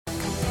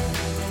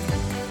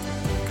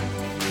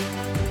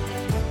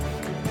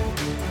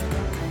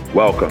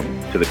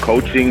Welcome to the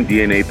Coaching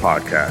DNA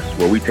podcast,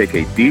 where we take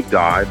a deep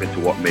dive into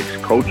what makes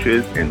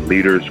coaches and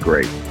leaders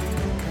great.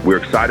 We're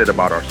excited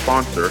about our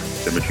sponsor,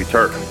 Symmetry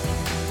Turf.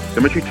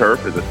 Symmetry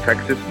Turf is a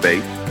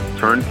Texas-based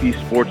turnkey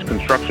sports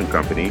construction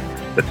company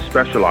that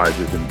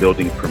specializes in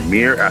building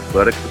premier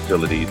athletic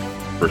facilities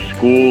for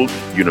schools,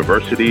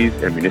 universities,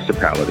 and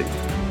municipalities.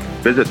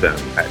 Visit them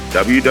at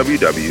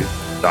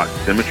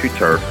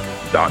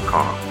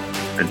www.symmetryturf.com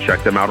and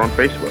check them out on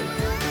Facebook.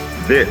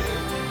 This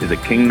is a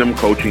Kingdom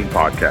Coaching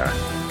podcast.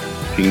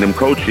 Kingdom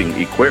Coaching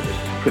equips,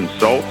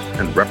 consults,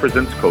 and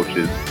represents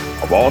coaches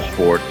of all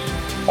sports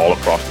all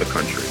across the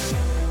country.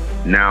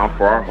 Now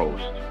for our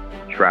host,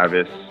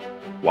 Travis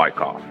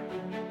Wyckoff.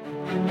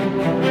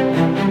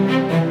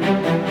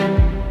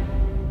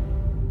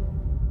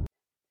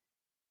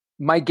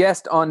 My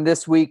guest on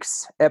this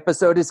week's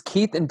episode is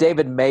Keith and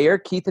David Mayer.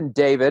 Keith and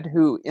David,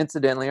 who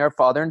incidentally are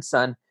father and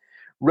son,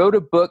 wrote a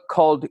book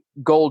called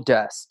Gold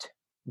Dust.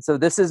 And so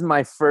this is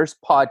my first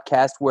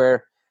podcast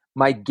where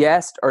my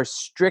guests are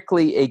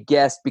strictly a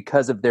guest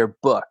because of their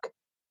book.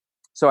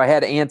 So I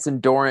had Anson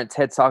Dorrance,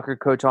 head soccer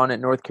coach on at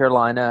North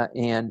Carolina,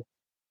 and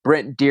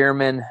Brent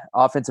Dearman,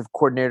 offensive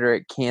coordinator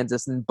at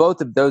Kansas. And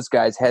both of those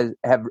guys have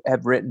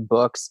written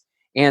books.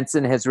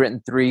 Anson has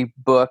written 3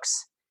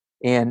 books,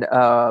 and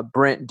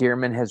Brent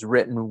Dearman has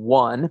written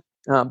 1.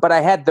 But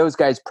I had those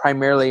guys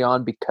primarily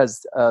on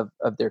because of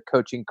their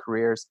coaching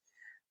careers.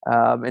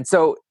 And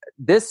so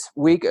this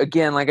week,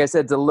 again, like I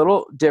said, it's a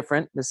little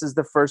different. This is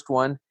the first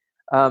one,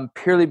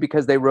 purely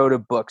because they wrote a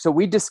book. So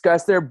we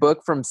discuss their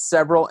book from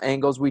several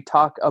angles. We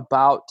talk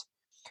about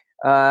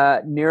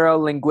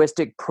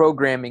neuro-linguistic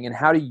programming and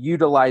how to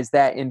utilize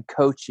that in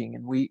coaching.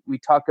 And we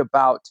talk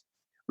about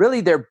really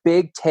their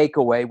big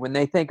takeaway when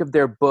they think of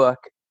their book,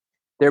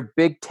 their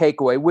big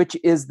takeaway, which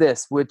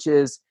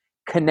is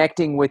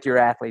connecting with your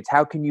athletes.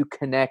 How can you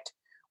connect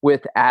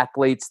with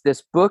athletes?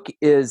 This book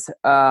is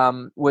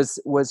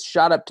was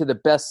shot up to the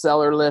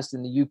bestseller list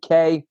in the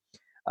UK.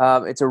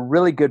 It's a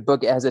really good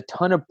book. It has a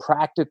ton of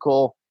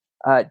practical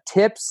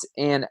tips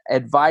and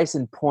advice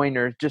and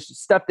pointers, just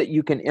stuff that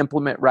you can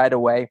implement right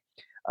away.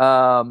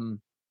 One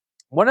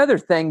other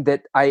thing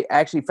that I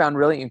actually found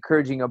really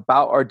encouraging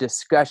about our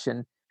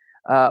discussion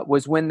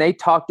was when they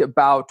talked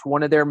about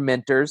one of their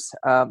mentors,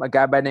 a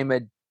guy by the name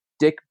of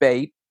Dick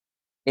Bate,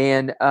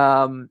 and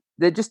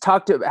they just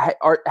talked about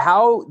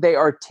how they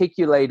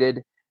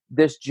articulated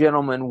this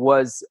gentleman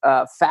was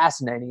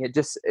fascinating. It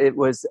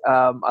was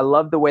I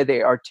love the way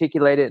they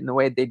articulated it and the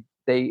way they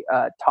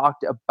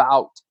talked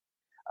about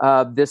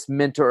this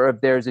mentor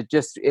of theirs.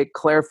 It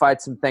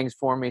clarified some things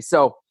for me.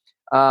 So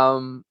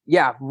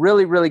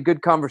really, really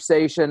good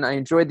conversation. I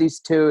enjoyed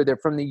these two. They're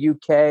from the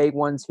UK.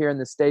 One's here in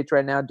the States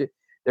right now.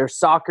 Their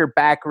soccer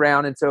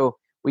background, and so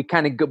we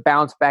kind of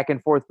bounce back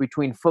and forth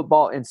between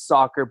football and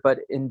soccer, but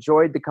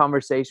enjoyed the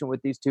conversation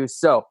with these two.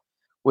 So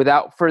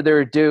without further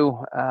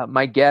ado,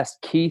 my guests,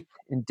 Keith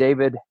and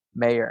David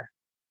Mayer.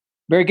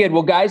 Very good.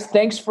 Well, guys,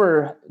 thanks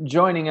for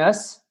joining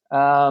us.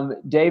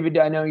 David,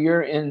 I know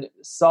you're in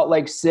Salt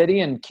Lake City,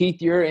 and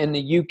Keith, you're in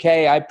the UK.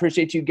 I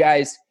appreciate you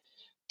guys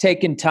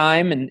taking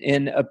time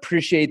and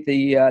appreciate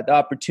the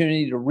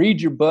opportunity to read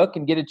your book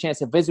and get a chance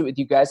to visit with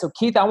you guys. So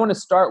Keith, I want to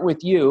start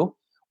with you.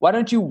 Why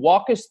don't you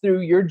walk us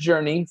through your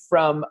journey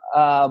from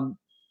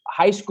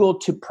high school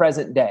to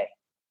present day?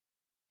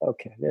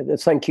 Okay.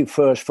 Thank you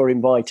first for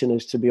inviting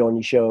us to be on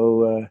your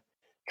show,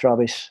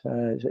 Travis.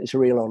 It's a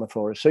real honor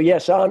for us. So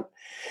yes, so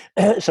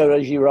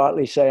as you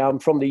rightly say, I'm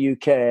from the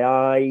UK.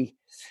 I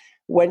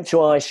went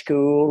to high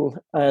school,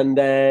 and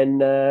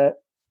then I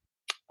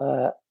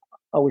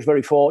was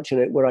very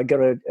fortunate where I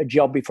got a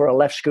job before I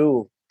left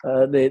school.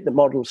 The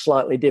model's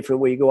slightly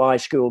different where you go high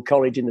school,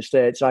 college in the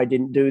States. I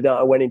didn't do that.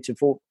 I went into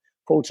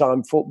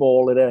full-time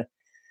football at a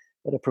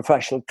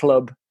professional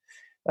club,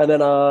 and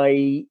then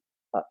I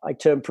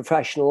turned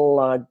professional.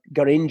 I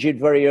got injured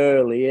very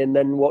early, and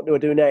then what do I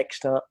do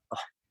next?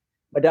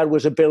 My dad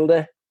was a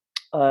builder,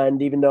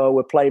 and even though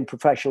we're playing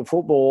professional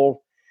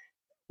football,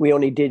 we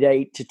only did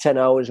 8 to 10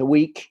 hours a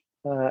week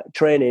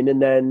training,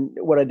 and then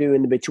what I do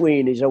in the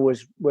between is I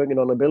was working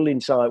on a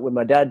building site with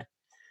my dad,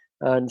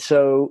 and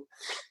so.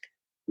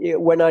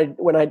 When it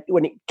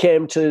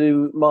came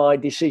to my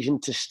decision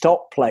to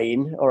stop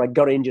playing, or I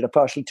got injured, I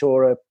partially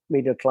tore a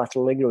medial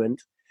collateral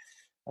ligament,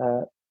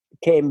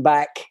 came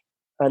back,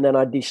 and then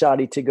I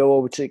decided to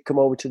come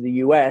over to the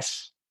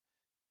US,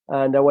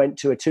 and I went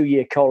to a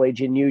 2-year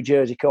college in New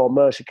Jersey called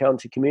Mercer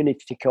County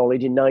Community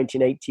College in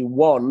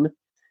 1981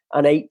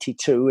 and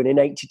 82, and in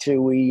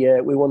 82 we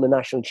won the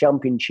national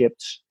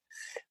championships,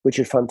 which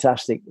was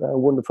fantastic, a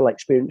wonderful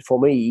experience for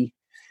me,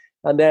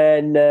 and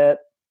then.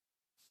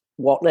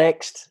 What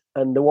next?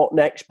 And the what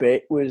next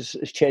bit has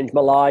changed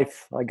my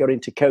life. I got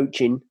into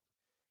coaching,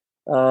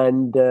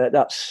 and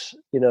that's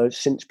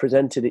since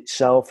presented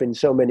itself in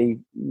so many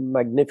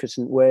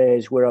magnificent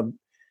ways. Where I've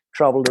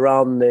travelled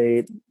around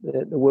the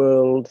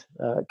world,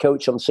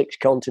 coached on 6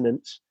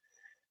 continents.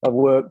 I've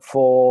worked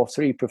for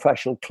 3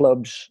 professional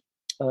clubs.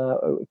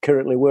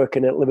 Currently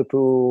working at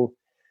Liverpool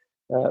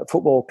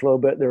Football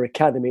Club at their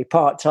academy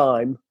part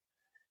time.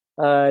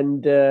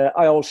 And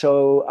I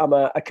also am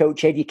a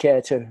coach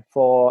educator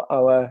for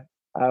our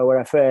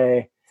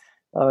FA.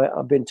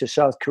 I've been to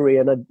South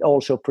Korea, and I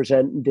also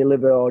present and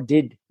deliver, or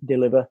did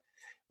deliver,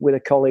 with a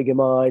colleague of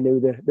mine who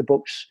the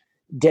book's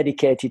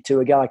dedicated to,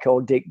 a guy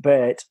called Dick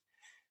Bate.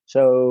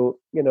 So,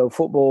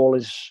 football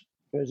has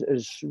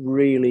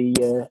really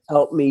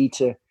helped me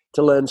to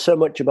learn so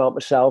much about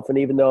myself. And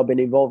even though I've been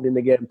involved in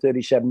the game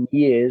 37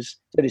 years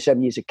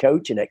of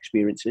coaching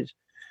experiences,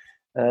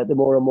 the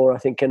more and more I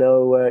think I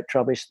know,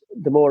 Travis,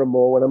 the more and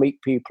more when I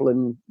meet people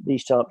in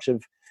these types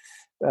of,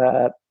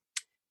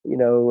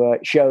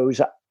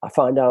 shows, I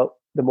find out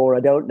the more I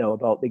don't know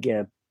about the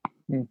game.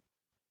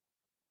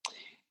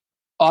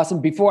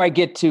 Awesome. Before I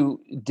get to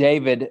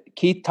David,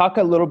 Keith, talk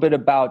a little bit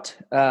about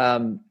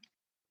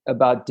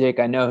Dick.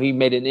 I know he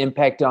made an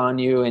impact on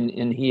you,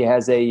 and he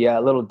has a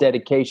little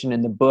dedication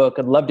in the book.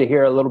 I'd love to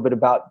hear a little bit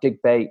about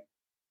Dick Bate.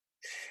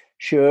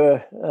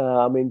 Sure.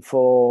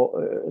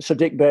 So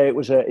Dick Bate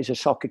is a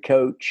soccer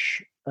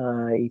coach.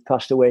 He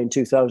passed away in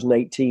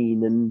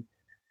 2018, and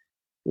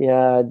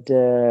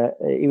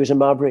he was a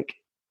maverick,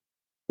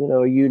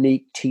 a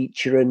unique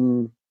teacher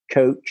and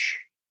coach,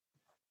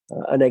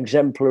 an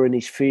exemplar in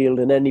his field.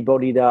 And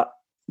anybody that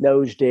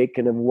knows Dick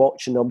and have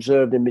watched and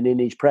observed him and in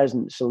his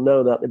presence will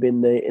know that they've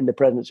been in the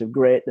presence of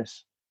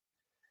greatness.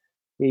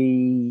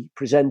 He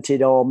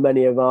presented on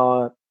many of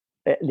the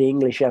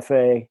English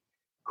FA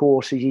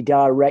courses. He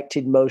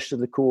directed most of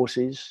the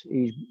courses.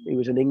 He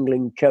was an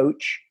England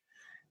coach,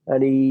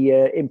 and he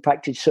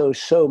impacted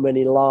so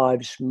many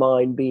lives,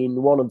 mine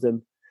being one of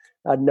them.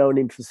 I'd known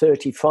him for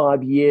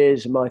 35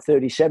 years, my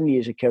 37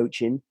 years of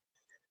coaching,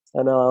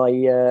 and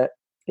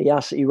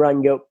he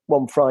rang up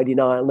one Friday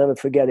night. I'll never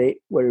forget it,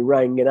 where he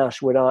rang and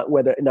asked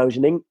whether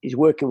he's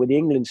working with the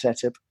England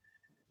setup,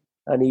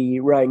 and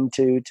he rang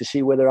to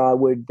see whether I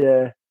would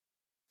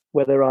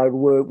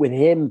work with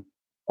him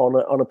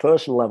on a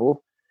personal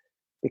level,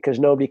 because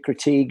nobody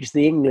critiques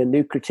the England.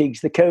 Who critiques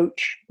the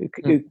coach?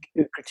 Who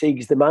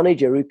critiques the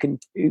manager?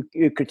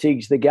 Who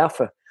critiques the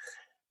gaffer?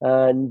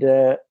 And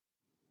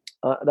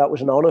that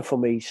was an honour for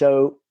me.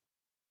 So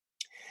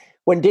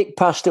when Dick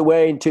passed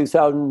away in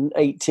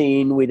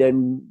 2018, we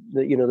then,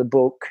 the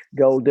book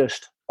Gold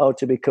Dust: How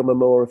to Become a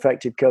More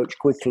Effective Coach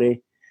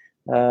Quickly.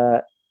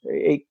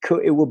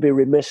 It would be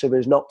remiss of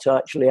us not to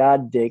actually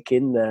add Dick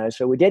in there.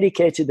 So we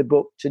dedicated the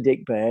book to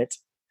Dick Bate,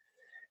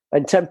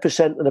 and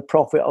 10% of the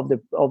profit of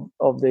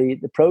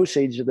the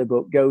proceeds of the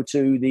book go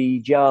to the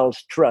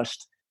Giles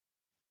Trust,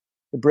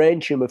 the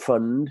brain tumour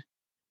fund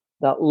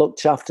that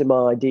looks after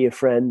my dear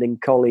friend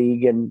and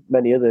colleague and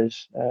many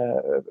others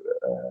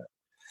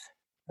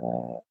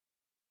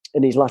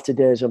in his latter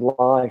days of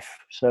life.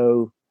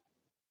 So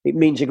it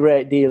means a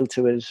great deal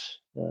to us,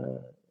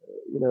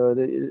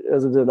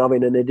 other than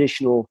having an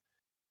additional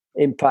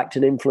impact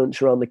and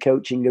influence around the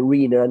coaching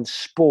arena and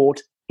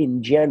sport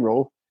in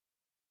general.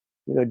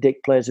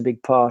 Dick plays a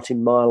big part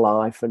in my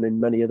life and in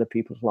many other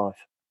people's life.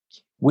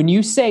 When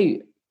you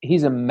say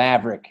he's a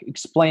maverick,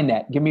 explain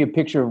that. Give me a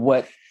picture of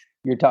what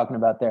you're talking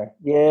about there.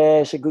 Yeah,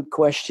 it's a good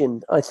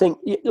question. I think,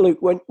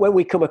 look, when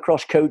we come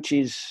across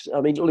coaches,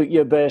 look,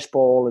 you're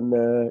baseball,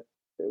 and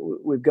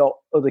we've got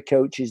other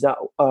coaches that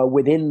are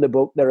within the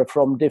book that are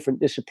from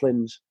different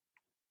disciplines.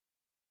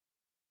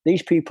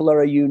 These people they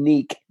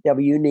have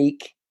a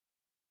unique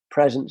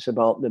presence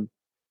about them.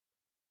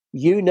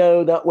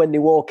 That when they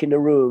walk in a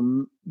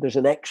room, there's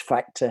an X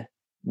factor.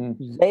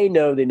 They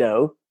know,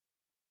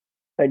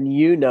 and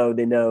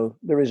they know.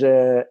 There is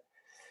a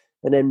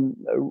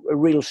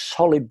real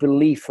solid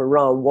belief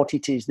around what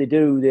it is they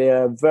do.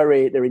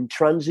 They're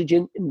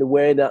intransigent in the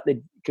way that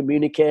they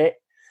communicate,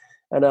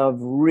 and have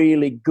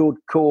really good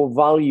core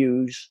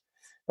values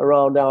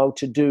around how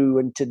to do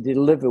and to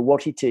deliver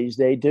what it is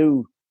they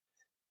do.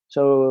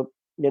 So,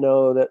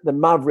 the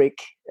maverick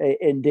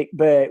in Dick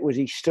Bate was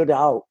he stood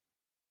out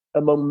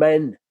among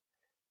men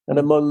and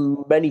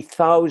among many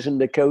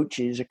thousands of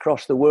coaches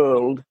across the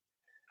world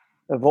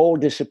of all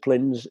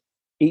disciplines.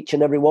 Each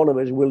and every one of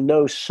us will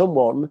know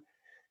someone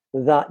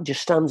that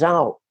just stands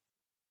out.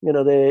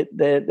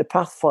 The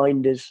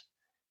pathfinders,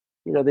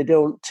 they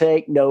don't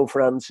take no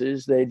for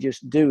answers. They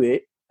just do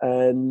it,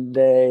 and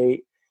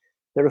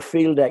they're a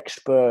field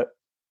expert.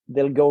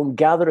 They'll go and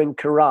gather and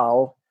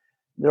corral.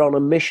 They're on a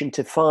mission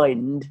to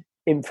find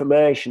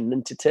information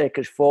and to take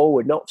us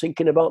forward, not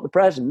thinking about the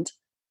present.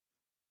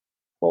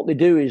 What they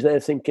do is they're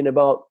thinking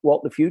about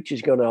what the future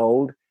is going to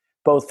hold,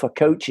 both for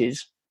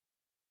coaches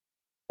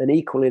and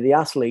equally the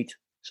athlete.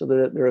 So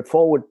they're a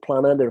forward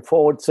planner, they're a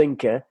forward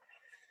thinker,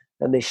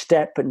 and they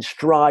step and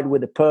stride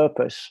with a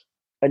purpose.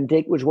 And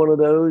Dick was one of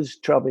those,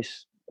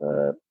 Travis.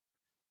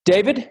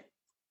 David,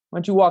 why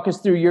don't you walk us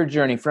through your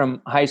journey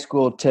from high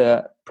school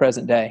to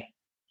present day?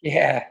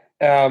 Yeah,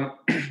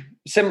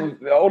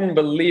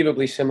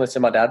 unbelievably similar to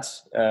my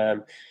dad's.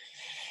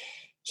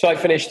 So I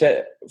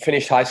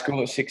finished high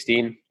school at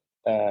 16.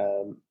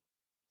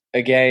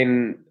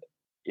 Again,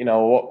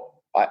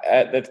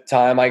 at the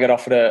time I got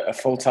offered a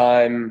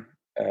full-time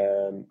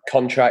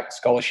contract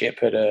scholarship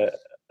at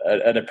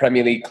a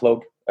Premier League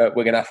club at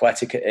Wigan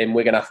Athletic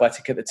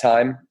at the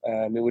time.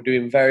 We were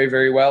doing very,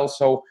 very well.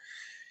 So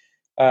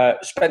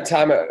spent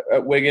time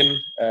at Wigan,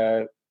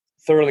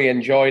 thoroughly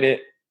enjoyed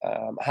it.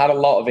 Had a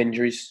lot of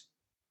injuries,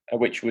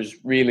 which was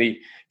really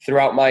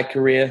throughout my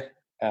career.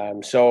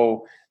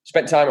 So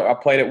spent time. I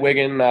played at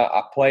Wigan.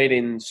 I played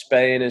in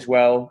Spain as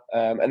well,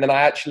 and then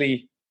I had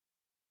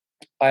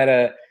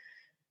a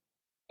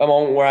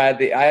moment where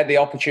I had the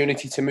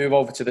opportunity to move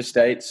over to the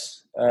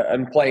States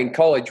and play in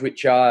college,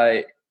 which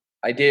I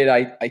did.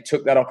 I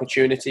took that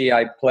opportunity.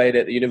 I played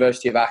at the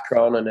University of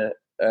Akron and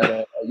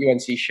at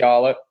UNC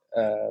Charlotte.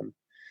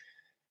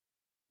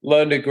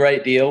 Learned a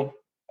great deal,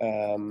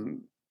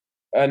 and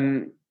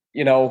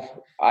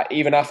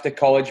even after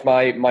college,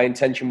 my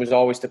intention was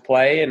always to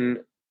play, and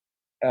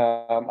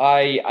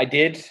I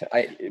did,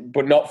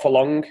 but not for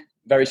long.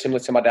 Very similar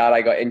to my dad,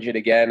 I got injured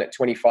again at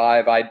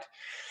 25.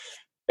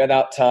 At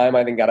that time,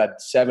 I think I had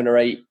 7 or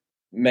 8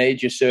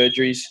 major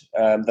surgeries,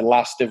 the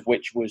last of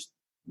which was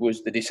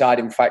the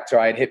deciding factor.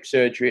 I had hip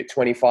surgery at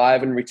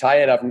 25 and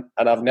retired,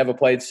 I've never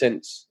played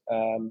since.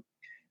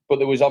 But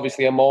there was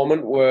obviously a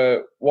moment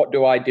where, what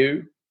do I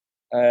do?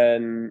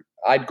 And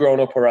I'd grown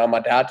up around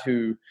my dad,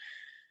 who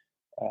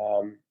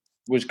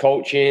was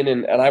coaching,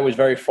 and I was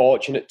very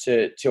fortunate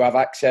to have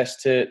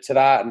access to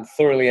that, and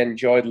thoroughly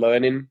enjoyed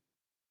learning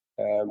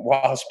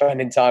while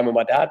spending time with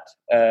my dad.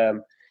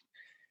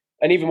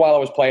 And even while I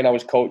was playing, I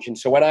was coaching.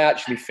 So when I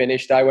actually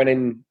finished,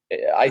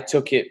 I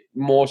took it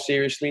more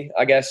seriously,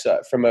 I guess,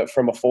 from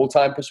a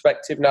full-time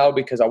perspective now,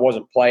 because I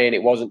wasn't playing.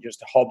 It wasn't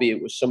just a hobby.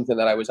 It was something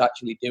that I was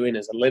actually doing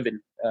as a living.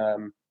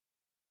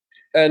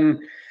 And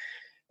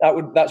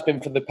that's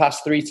been for the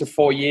past 3 to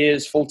 4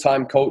 years,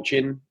 full-time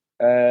coaching.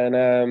 And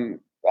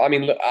I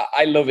mean, look,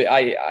 I love it.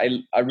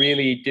 I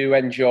really do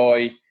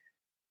enjoy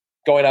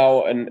going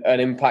out and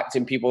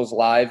impacting people's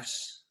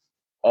lives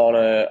on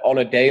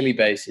a daily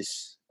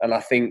basis. And I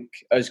think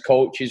as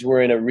coaches,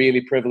 we're in a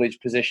really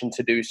privileged position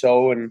to do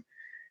so, and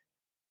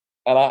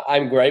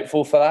I'm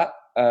grateful for that.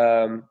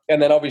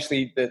 And then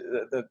obviously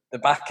the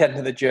back end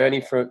of the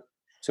journey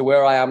to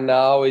where I am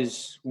now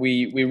is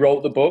we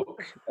wrote the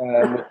book,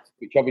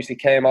 which obviously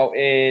came out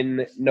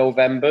in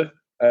November,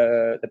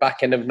 the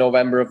back end of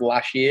November of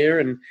last year,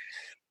 and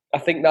I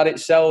think that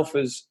itself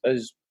is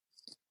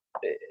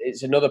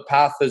it's another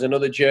path. There's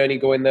another journey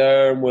going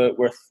there, and we're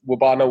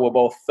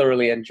both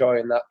thoroughly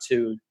enjoying that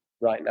too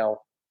right now.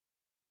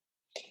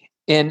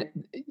 And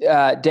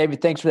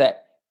David, thanks for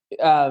that.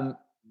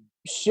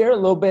 Share a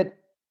little bit.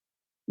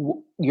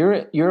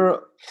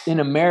 You're in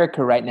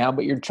America right now,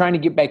 but you're trying to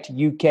get back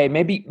to UK.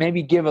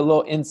 Maybe give a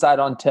little insight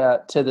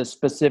to the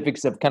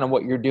specifics of kind of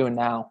what you're doing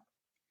now.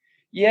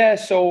 Yeah.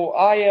 So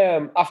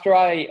after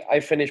I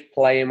finished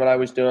playing, what I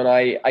was doing,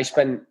 I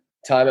spent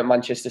time at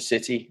Manchester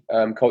City,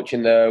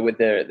 coaching there with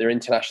their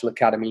international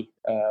academy.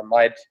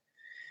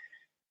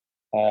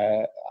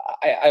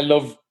 I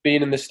love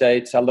being in the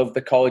States. I love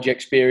the college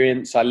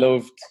experience. I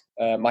loved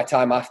my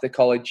time after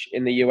college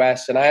in the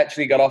US, and I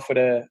actually got offered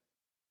a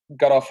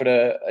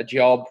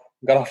job.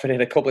 Got offered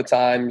it a couple of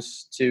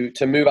times to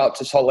move out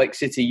to Salt Lake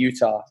City,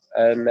 Utah,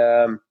 and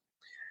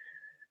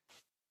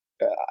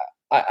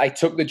I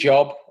took the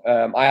job.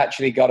 I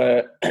actually got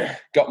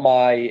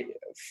my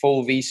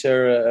full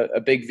visa, a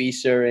big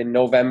visa, in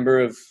November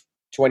of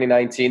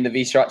 2019. The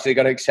visa actually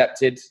got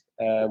accepted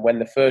when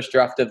the first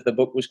draft of the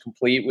book was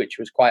complete, which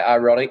was quite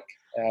ironic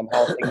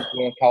how things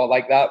work out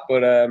like that.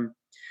 But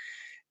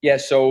yeah,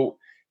 so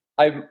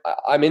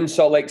I'm in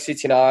Salt Lake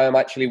City now. I'm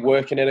actually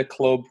working at a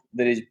club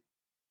that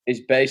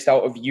is based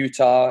out of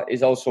Utah,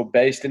 is also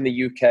based in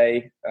the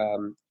UK,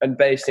 and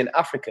based in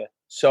Africa.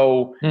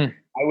 So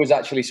I was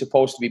actually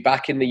supposed to be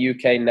back in the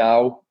UK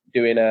now,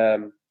 doing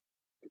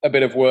a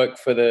bit of work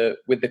with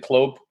the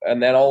club,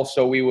 and then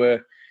also we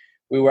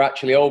were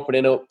actually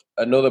opening up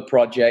another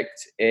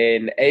project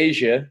in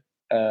Asia,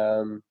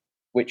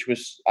 which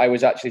I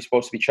was actually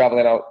supposed to be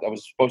traveling out. I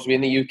was supposed to be in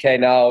the UK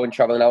now and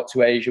traveling out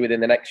to Asia within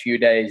the next few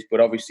days,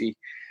 but obviously,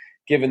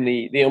 given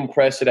the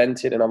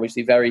unprecedented and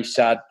obviously very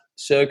sad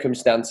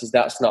circumstances,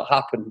 that's not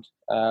happened.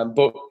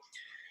 But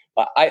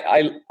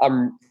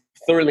I'm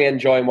thoroughly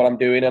enjoying what I'm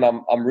doing, and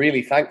I'm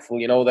really thankful,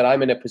 that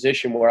I'm in a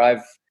position where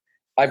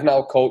I've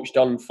now coached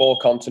on 4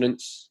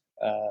 continents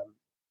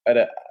at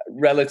a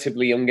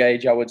relatively young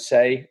age, I would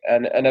say,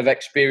 and I've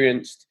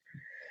experienced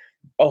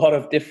a lot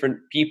of different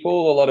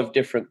people, a lot of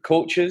different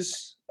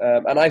cultures,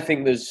 and I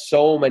think there's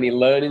so many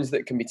learnings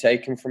that can be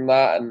taken from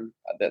that. And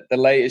the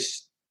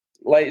latest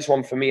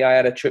one for me, I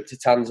had a trip to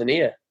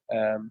Tanzania,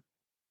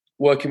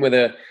 working with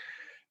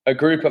a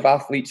group of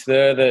athletes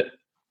there that,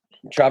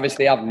 Travis,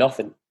 they have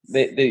nothing.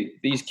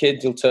 These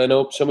kids will turn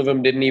up. Some of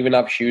them didn't even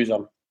have shoes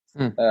on.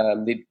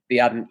 They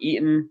hadn't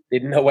eaten. They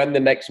didn't know when the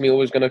next meal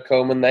was going to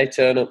come, and they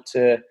turn up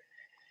to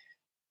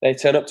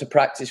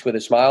practice with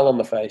a smile on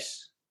the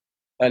face.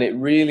 And it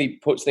really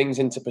puts things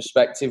into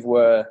perspective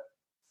where,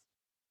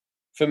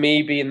 for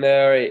me, being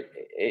there, it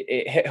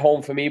hit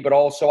home for me. But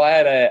also, I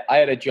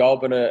had a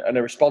job and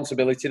a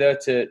responsibility there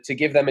to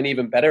give them an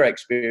even better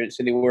experience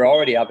than they were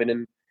already having.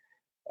 And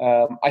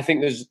I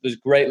think there's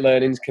great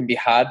learnings can be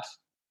had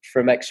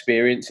from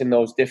experiencing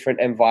those different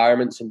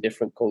environments and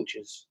different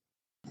cultures.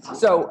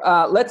 So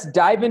let's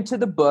dive into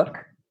the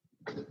book,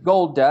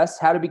 Gold Dust,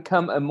 How to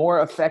Become a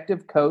More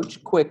Effective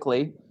Coach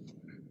Quickly.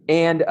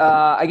 And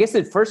I guess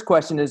the first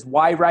question is,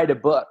 why write a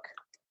book?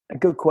 A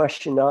good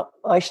question.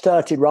 I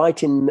started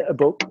writing a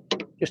book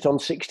just on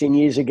 16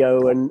 years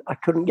ago, and I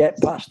couldn't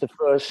get past the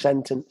first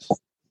sentence.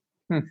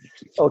 I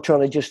was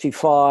trying to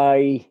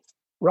justify,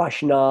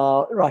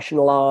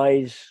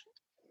 rationalize,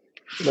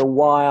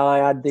 why I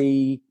had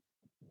the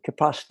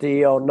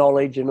capacity or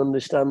knowledge and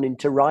understanding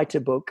to write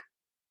a book.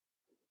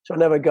 So I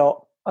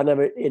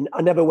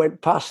never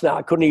went past that.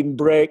 I couldn't even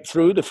break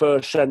through the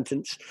first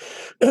sentence,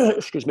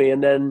 excuse me,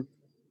 and then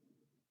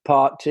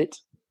parked it.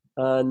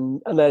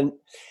 And then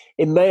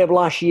in May of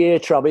last year,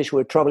 Travis,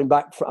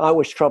 I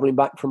was traveling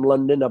back from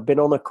London. I've been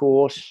on a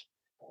course.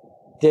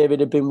 David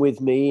had been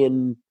with me,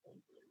 and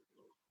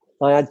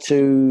I had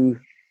to,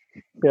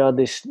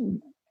 this,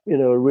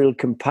 real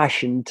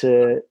compassion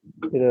to,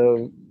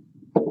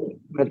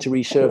 had to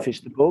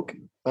resurface the book.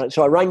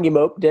 So I rang him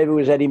up. David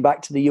was heading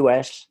back to the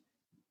US.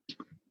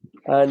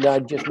 And I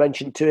just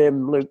mentioned to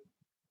him, look,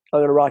 I'm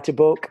going to write a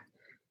book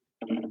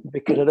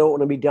because I don't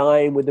want to be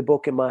dying with the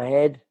book in my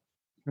head.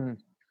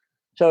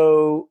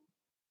 So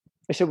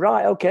I said,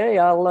 right, okay,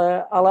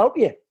 I'll help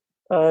you.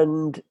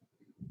 And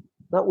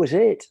that was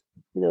it.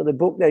 The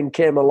book then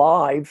came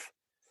alive.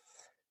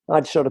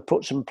 I'd sort of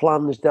put some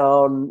plans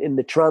down in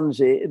the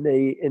transit in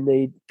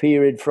the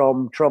period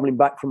from traveling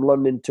back from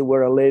London to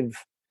where I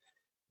live,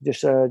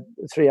 just on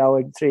a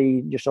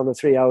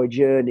 3-hour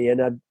journey,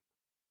 and I'd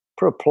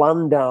put a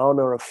plan down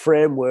or a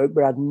framework,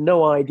 but I had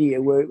no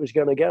idea where it was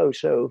going to go.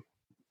 So,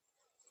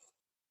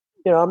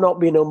 I'm not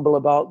being humble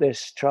about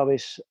this,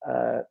 Travis.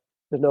 There's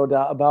no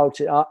doubt about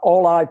it.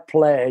 All I've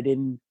played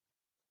in,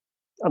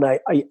 and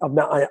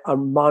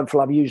I'm mindful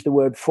I've used the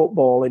word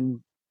football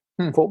in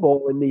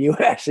the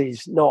US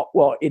is not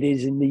what it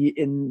is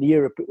in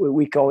Europe.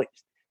 You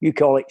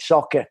call it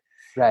soccer,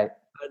 right?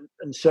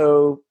 And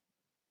so,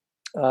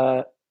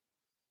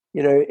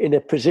 in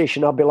a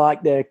position, I'll be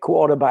like the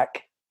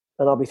quarterback,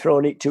 and I'll be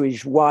throwing it to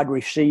his wide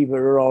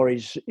receiver or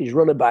his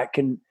running back,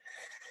 and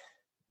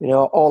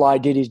all I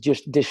did is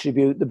just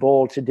distribute the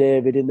ball to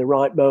David in the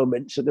right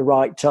moments at the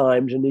right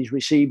times, and his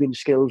receiving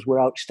skills were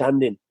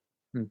outstanding.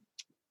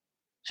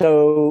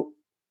 So,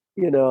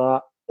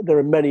 there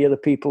are many other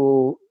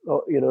people,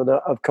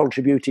 that have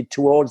contributed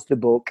towards the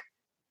book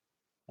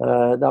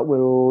that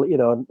we'll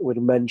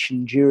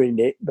mention during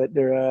it, but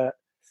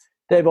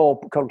they've all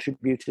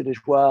contributed as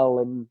well.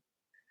 And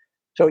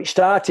so it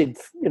started,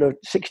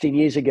 16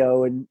 years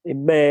ago, and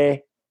in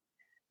May,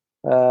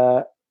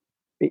 that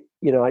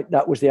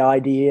was the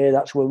idea.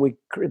 That's when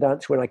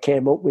I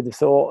came up with the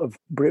thought of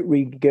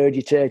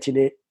regurgitating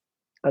it,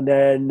 and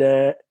then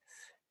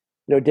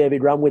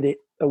David ran with it.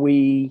 And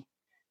we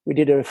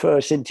did our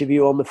first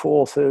interview on the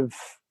 4th of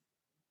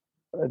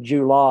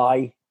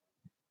July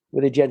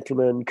with a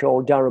gentleman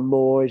called Darren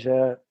Moore. He's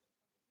a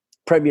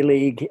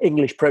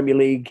English Premier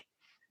League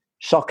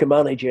soccer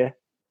manager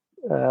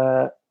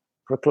for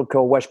a club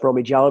called West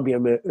Bromwich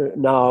Albion.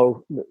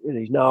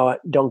 He's now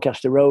at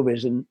Doncaster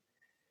Rovers, and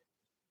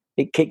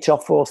it kicked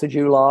off 4th of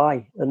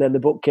July, and then the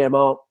book came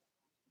out,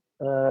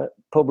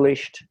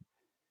 published,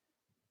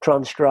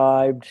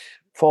 transcribed,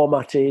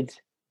 formatted,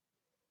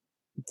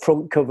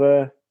 front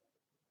cover,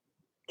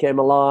 came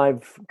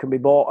alive, can be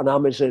bought on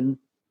Amazon,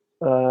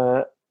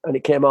 and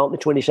it came out on the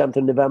 27th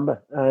of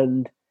November.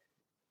 And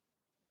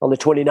on the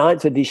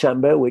 29th of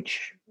December,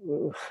 which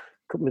a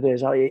couple of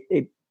days out,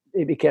 it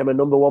became a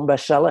number one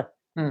bestseller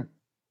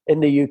in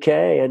the UK,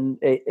 and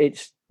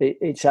it's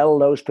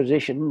held those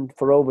positions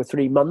for over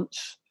 3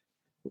 months.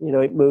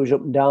 It moves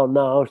up and down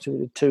now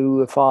to 2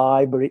 or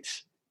 5, but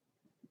it's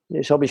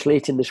obviously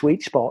hitting the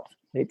sweet spot.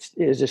 It's,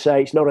 as I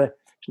say, it's not a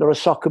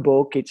soccer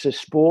book; it's a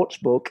sports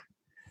book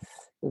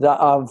that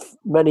have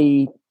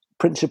many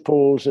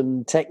principles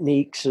and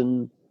techniques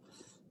and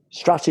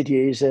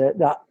strategies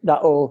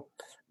you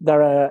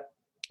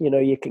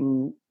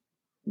can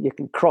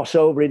cross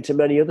over into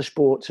many other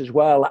sports as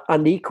well,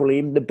 and equally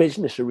in the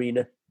business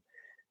arena.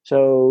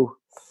 So,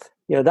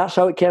 that's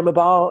how it came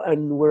about,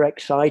 and we're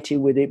excited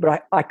with it.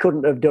 But I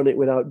couldn't have done it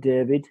without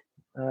David.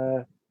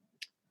 That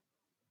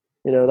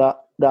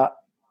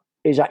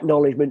his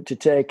acknowledgement to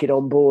take it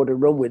on board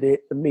and run with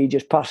it, and me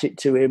just pass it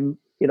to him.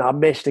 I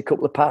missed a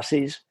couple of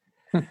passes,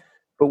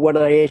 but when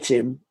I hit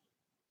him,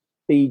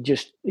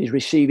 his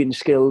receiving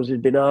skills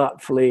had been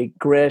artfully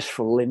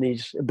graceful in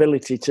his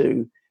ability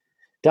to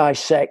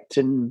dissect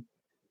and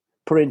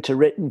put into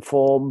written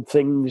form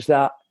things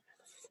that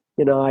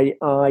I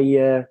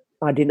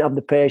didn't have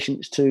the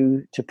patience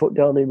to put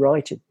down in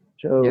writing.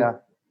 So yeah.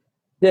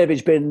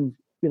 David's been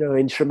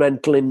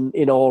instrumental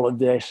in all of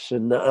this,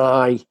 and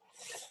I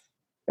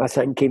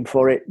thank him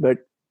for it.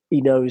 But he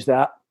knows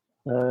that.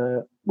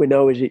 We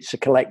know it's a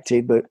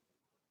collective, but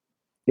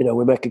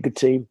we make a good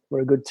team.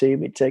 We're a good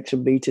team. It takes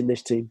some beating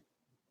this team.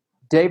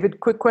 David,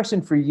 quick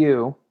question for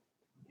you.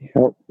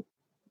 Yeah.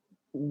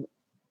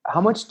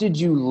 How much did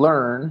you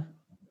learn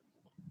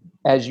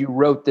as you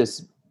wrote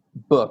this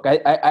book.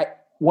 I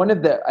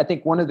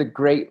think one of the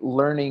great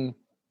learning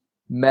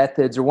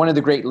methods, or one of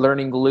the great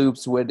learning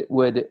loops,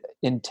 would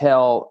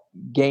entail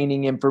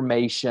gaining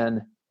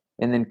information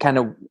and then kind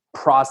of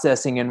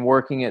processing and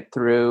working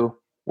through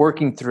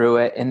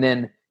it, and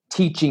then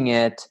teaching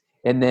it,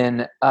 and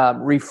then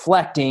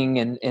reflecting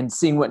and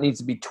seeing what needs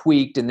to be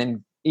tweaked, and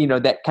then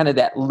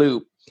that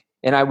loop.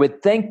 And I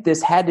would think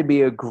this had to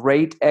be a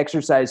great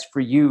exercise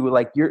for you.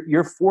 Like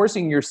you're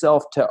forcing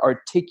yourself to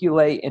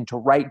articulate and to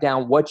write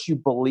down what you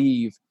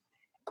believe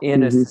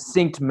in a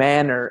succinct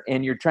manner,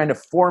 and you're trying to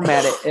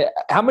format it.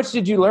 How much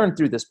did you learn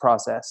through this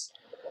process?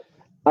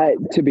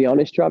 To be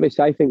honest, Travis,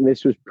 I think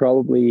this was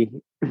probably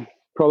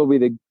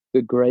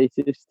the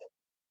greatest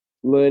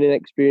learning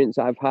experience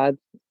I've had.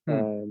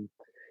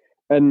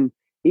 And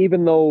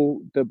even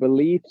though the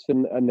beliefs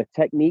and the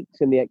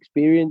techniques and the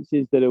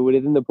experiences that are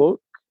within the book,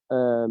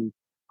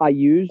 I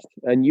used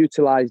and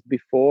utilized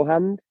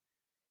beforehand,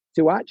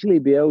 to actually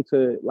be able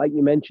to, like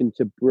you mentioned,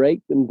 to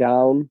break them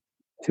down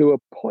to a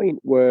point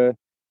where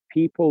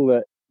people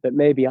that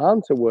maybe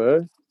aren't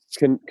aware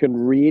can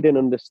read and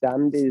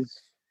understand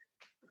is,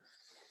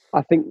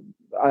 I think,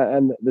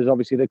 and there's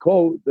obviously the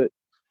quote that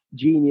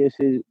genius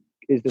is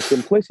the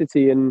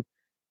simplicity. And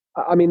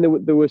I mean,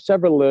 there were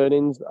several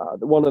learnings.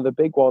 One of the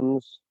big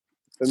ones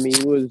for me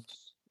was,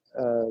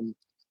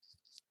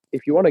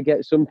 if you want to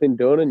get something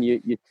done and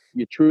you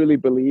truly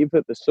believe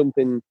that there's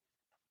something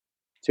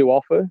to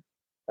offer,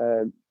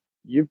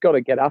 you've got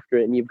to get after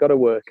it and you've got to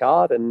work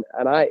hard. And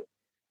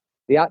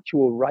the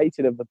actual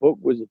writing of the book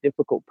was a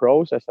difficult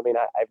process. I mean,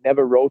 I've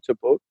never wrote a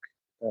book.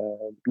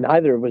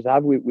 Neither of us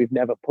have. We've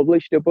never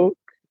published a book.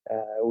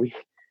 We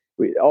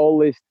all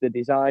this, the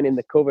design and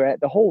the cover,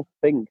 the whole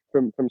thing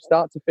from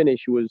start to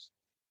finish was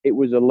a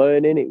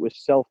learning. It was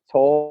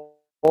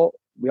self-taught.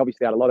 We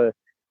obviously had a lot of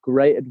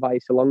great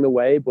advice along the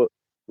way, but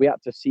we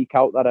had to seek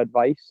out that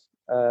advice.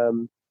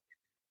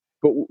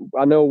 But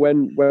I know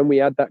when we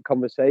had that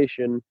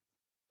conversation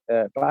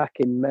back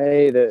in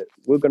May that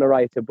we're going to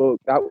write a book,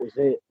 that was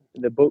it.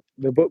 The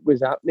book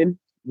was happening.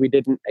 We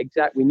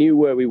knew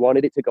where we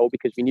wanted it to go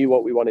because we knew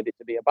what we wanted it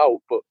to be about.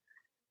 But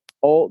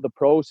all the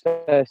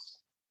process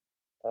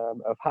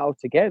of how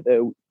to get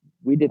there,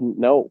 we didn't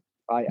know.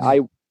 I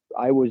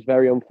was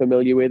very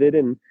unfamiliar with it,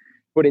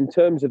 but in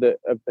terms of the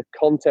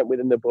content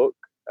within the book,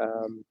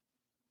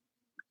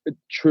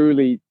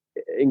 truly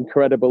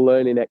incredible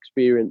learning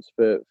experience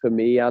for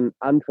me and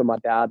for my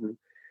dad. And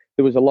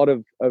there was a lot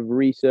of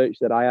research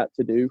that I had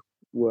to do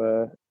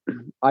where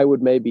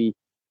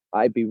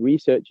I'd be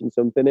researching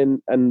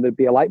something and there'd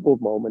be a light bulb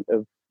moment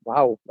of,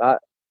 wow,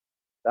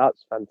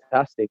 that's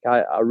fantastic.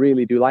 I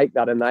really do like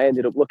that. And I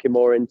ended up looking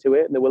more into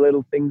it. And there were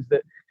little things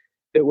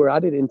that were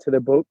added into the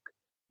book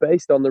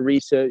based on the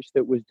research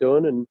that was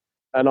done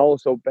and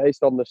also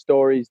based on the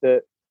stories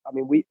that, I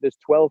mean, there's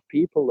 12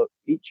 people that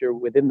feature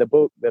within the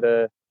book that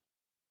are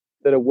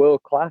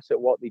world class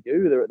at what they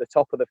do. They're at the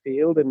top of the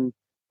field and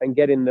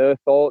getting their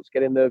thoughts,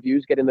 getting their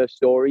views, getting their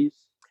stories.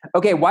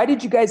 Okay, why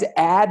did you guys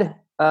add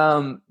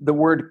the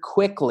word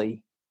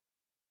quickly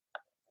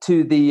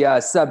to the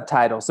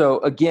subtitle? So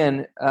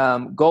again,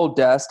 Gold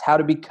Dust, how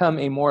to become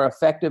a more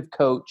effective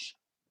coach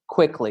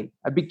quickly.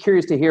 I'd be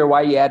curious to hear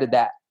why you added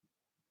that.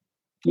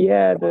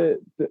 Yeah, the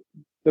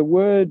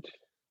word,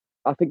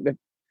 I think the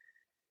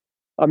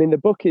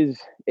book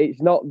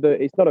it's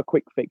not a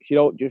quick fix. You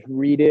don't just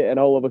read it and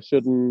all of a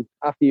sudden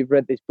after you've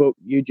read this book,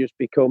 you just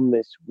become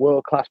this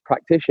world-class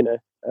practitioner.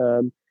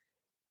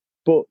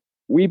 But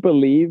we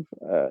believe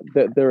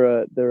that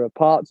there are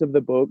parts of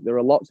the book, there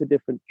are lots of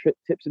different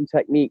tips and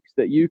techniques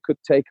that you could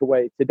take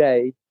away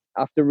today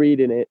after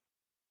reading it,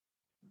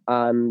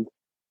 and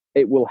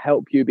it will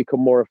help you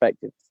become more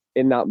effective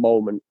in that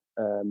moment.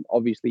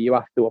 Obviously, you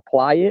have to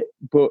apply it,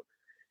 but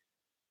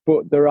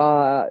there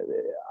are.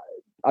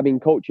 I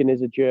mean, coaching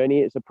is a journey;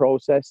 it's a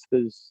process.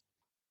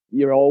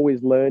 You're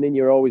always learning,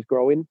 you're always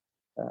growing,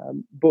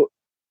 but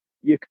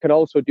you can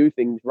also do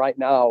things right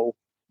now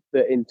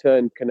that in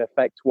turn can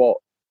affect what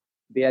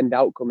the end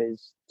outcome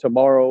is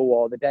tomorrow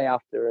or the day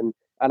after. And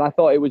I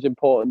thought it was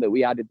important that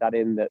we added that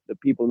in, that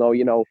people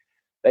know,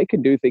 they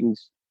can do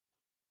things,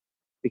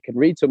 they can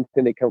read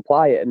something, they can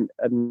apply it,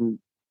 and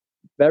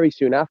very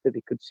soon after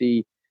they could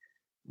see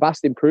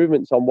vast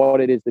improvements on what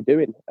it is they're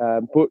doing.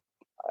 But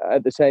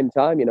at the same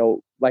time,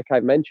 like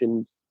I've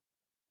mentioned,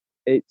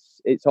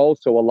 it's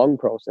also a long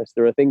process.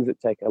 There are things that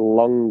take a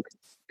long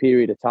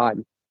period of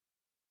time.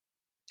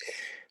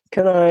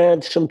 Can I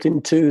add something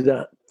to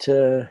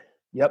that?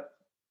 Yep.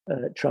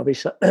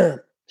 Travis.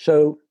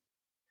 So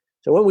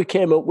when we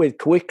came up with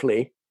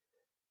quickly,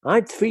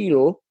 I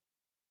feel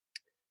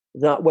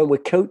that when we're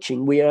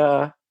coaching, we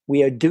are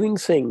doing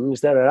things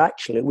that are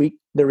actually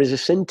there is a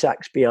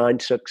syntax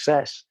behind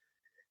success.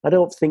 I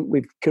don't think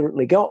we've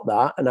currently got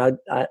that, and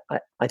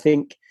I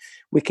think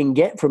we can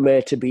get from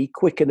A to B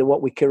quicker than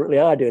what we currently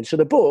are doing. So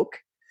the book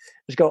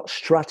has got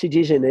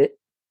strategies in it.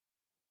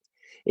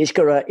 It's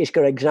got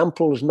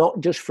examples not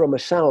just from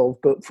myself,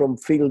 but from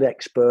field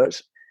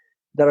experts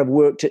that have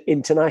worked at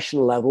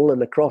international level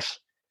and across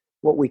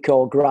what we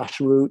call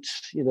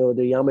grassroots,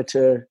 the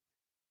amateur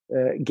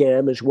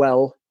game as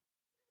well.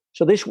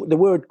 So the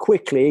word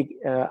quickly,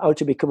 how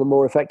to become a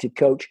more effective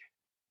coach,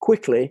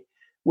 quickly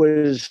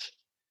was,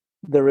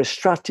 there are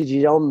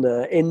strategies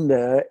in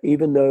there,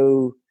 even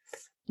though,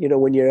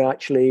 when you're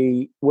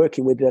actually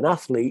working with an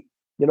athlete,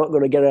 you're not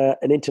going to get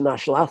an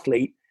international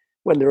athlete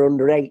when they're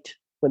under 8.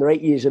 When they're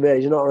 8 years of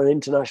age, they're not an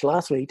international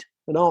athlete.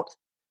 They're not.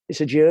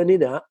 It's a journey,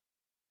 that.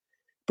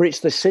 But it's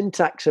the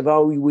syntax of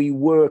how we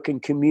work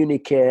and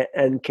communicate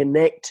and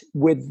connect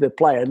with the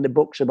player. And the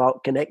book's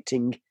about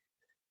connecting.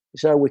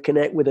 It's how we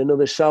connect with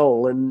another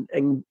soul and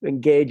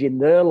engage in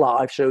their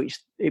life. So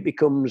it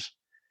becomes,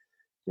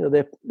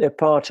 they're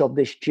part of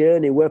this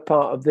journey. We're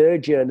part of their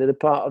journey. They're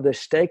part of the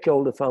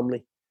stakeholder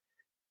family.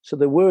 So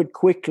the word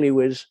quickly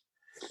was,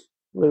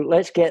 well,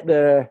 let's get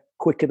there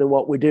quicker than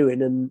what we're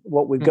doing. And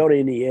what we've got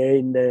in here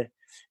in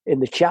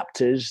the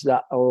chapters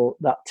that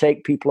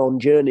take people on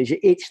journeys,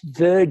 it's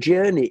their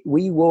journey.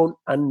 We won't,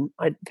 and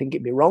I think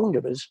it'd be wrong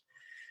of us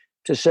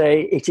to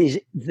say it is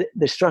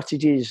the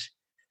strategies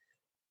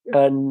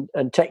and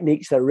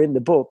techniques that are in the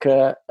book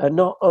are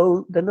not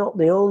they're not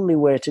the only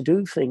way to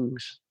do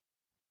things.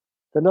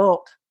 They're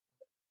not,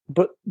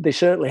 but they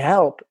certainly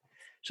help.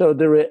 So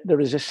there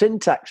is a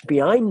syntax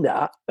behind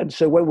that, and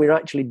so when we're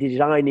actually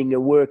designing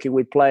and working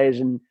with players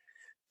and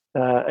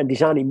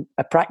designing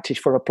a practice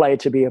for a player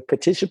to be a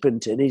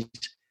participant in, is,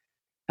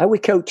 are we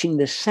coaching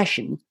the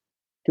session?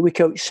 Do we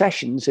coach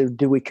sessions, or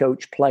do we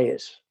coach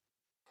players?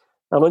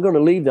 And I'm going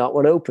to leave that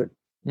one open.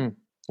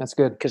 That's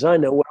good, because I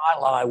know where I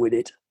lie with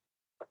it.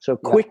 So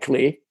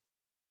quickly,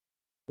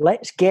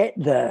 let's get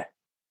there.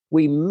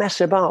 We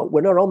mess about. We're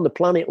not on the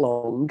planet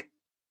long.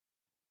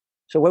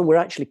 So when we're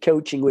actually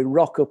coaching, we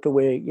rock up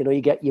and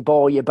you get your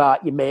ball, your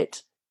bat, your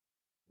mitt,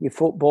 your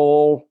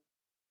football,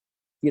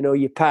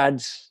 your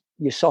pads,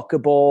 your soccer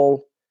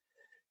ball,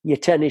 your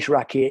tennis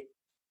racket.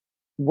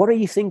 What are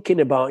you thinking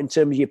about in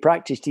terms of your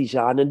practice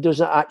design? And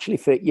does it actually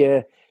fit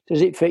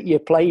does it fit your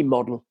playing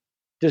model?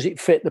 Does it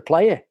fit the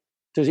player?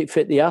 Does it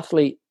fit the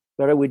athlete?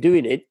 Where are we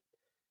doing it?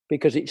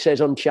 Because it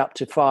says on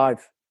chapter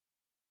 5,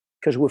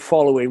 because we're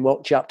following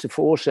what chapter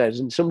 4 says.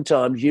 And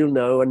sometimes you'll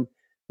know, and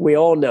we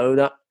all know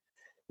that,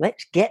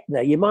 let's get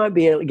there. You might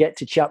be able to get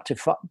to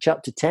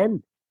chapter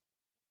 10.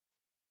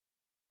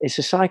 It's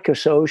a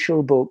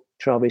psychosocial book,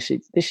 Travis.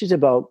 This is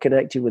about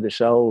connecting with the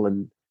soul,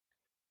 and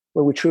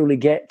where we truly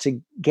get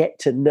to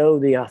know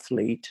the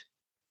athlete.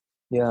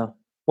 Yeah.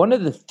 One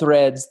of the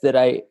threads that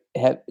I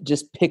have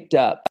just picked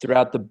up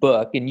throughout the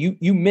book, and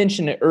you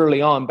mentioned it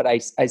early on, but I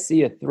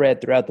see a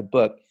thread throughout the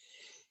book,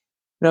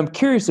 and I'm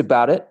curious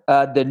about it,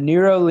 the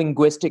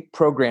neuro-linguistic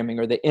programming,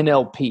 or the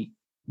NLP.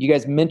 You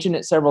guys mentioned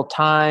it several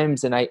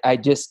times, and I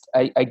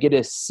get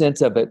a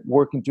sense of it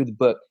working through the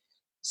book.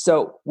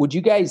 So would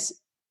you guys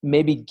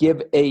maybe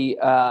give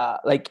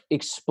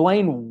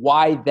explain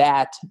why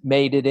that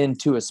made it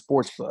into a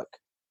sports book?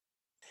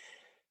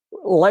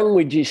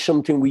 Language is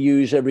something we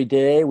use every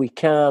day. We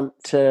can't,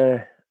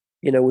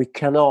 we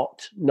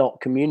cannot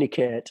not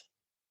communicate.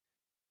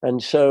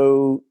 And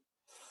so,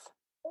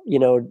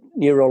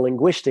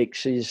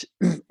 neurolinguistics is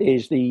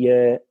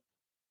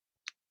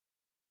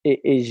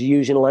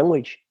using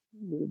language.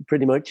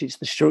 Pretty much, it's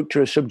the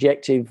structure of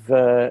subjective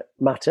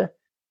matter.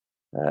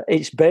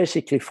 It's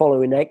basically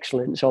following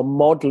excellence or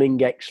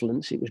modeling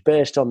excellence. It was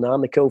based on that.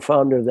 I'm the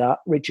co-founder of that,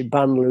 Richard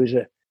Bandler, who's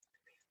an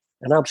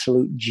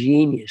absolute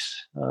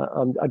genius.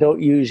 I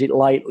don't use it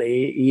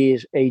lightly. He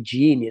is a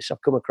genius.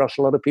 I've come across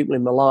a lot of people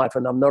in my life,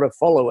 and I'm not a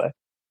follower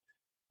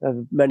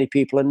of many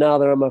people, and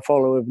neither am I a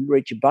follower of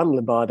Richard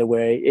Bandler, by the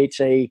way. It's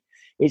a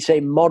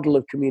model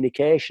of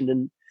communication,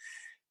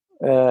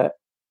 and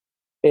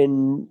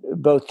in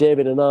both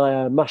David and I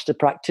are master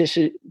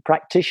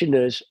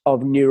practitioners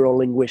of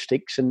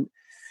neurolinguistics, and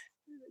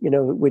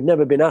we've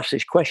never been asked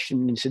this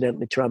question,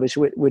 incidentally, Travis.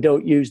 We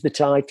don't use the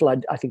title.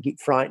 I think it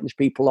frightens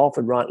people off,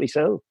 and rightly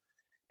so.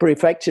 But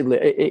effectively,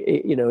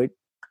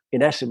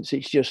 in essence,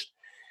 it's just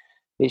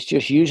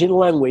using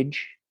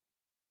language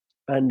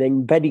and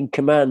embedding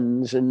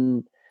commands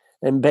and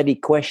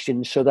embedding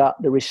questions so that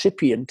the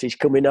recipient is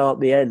coming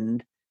out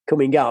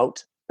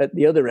at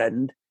the other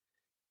end,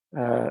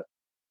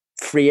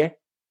 freer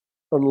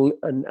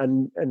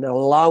and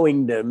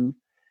allowing them,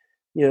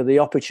 the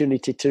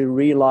opportunity to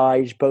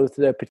realize both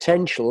their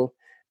potential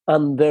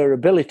and their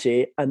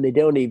ability, and they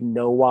don't even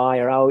know why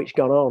or how it's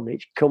gone on.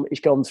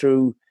 It's gone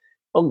through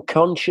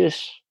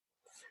unconscious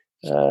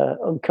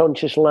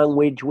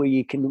language where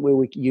we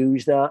can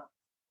use that.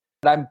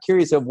 I'm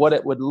curious of what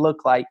it would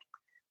look like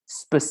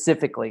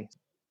specifically.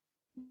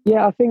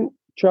 Yeah, I think,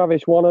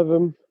 Travis,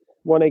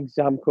 one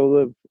example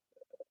of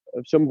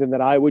something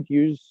that I would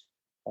use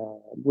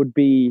would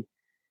be,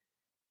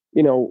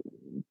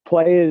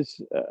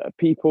 players,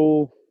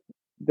 people,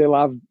 they'll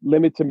have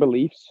limiting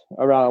beliefs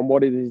around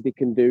what it is they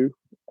can do.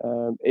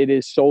 It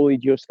is solely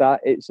just that.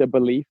 It's a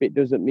belief. It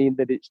doesn't mean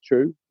that it's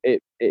true.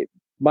 It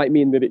might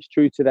mean that it's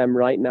true to them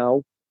right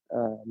now.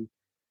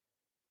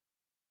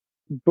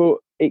 But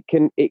it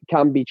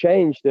can be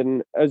changed.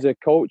 And as a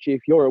coach,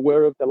 if you're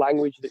aware of the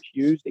language that's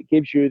used, it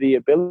gives you the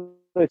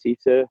ability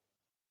to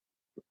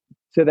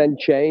to then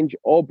change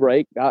or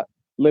break that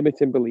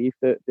limiting belief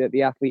that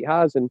the athlete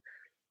has. And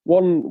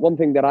one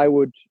thing that I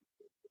would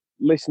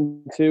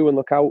listen to and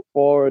look out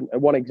for, and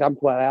one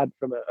example I had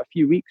from a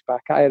few weeks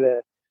back, I had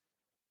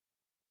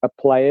a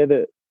player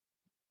that,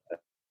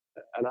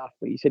 an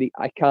athlete, he said,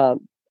 I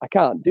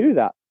can't do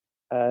that.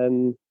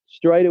 And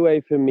straight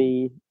away for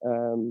me,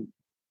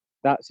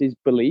 that's his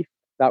belief.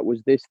 That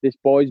was this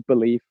boy's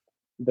belief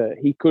that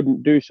he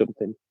couldn't do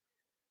something.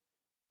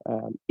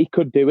 He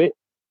could do it.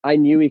 I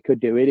knew he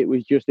could do it. It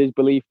was just his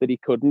belief that he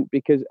couldn't,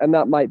 and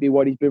that might be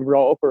what he's been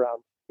brought up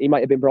around. He might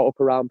have been brought up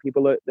around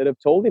people that have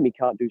told him he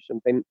can't do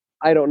something.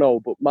 I don't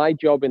know, but my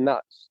job in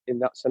that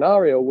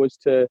scenario was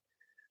to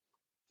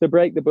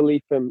break the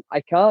belief from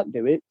I can't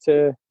do it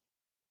to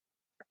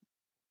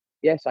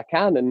yes, I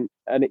can.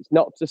 And it's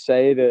not to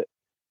say that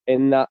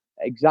in that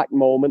exact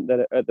moment,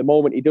 that at the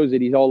moment he does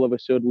it, he's all of a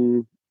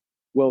sudden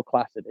world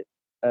class at it.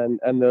 And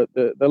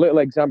the little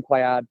example I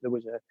had, there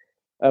was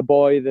a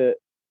boy that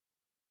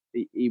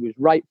he was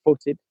right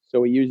footed,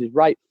 so he used his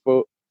right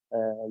foot,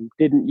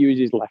 didn't use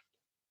his left,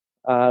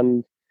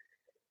 and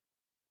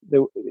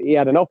he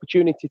had an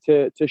opportunity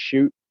to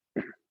shoot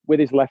with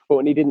his left foot,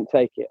 and he didn't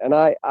take it. And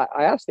I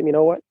asked him, you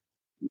know what,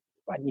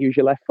 why don't you use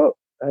your left foot?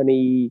 And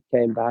he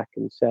came back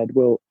and said,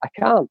 well, I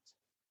can't.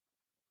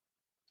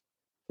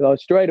 So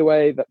straight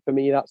away, that for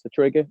me, that's the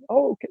trigger.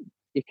 Oh, okay,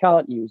 you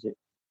can't use it.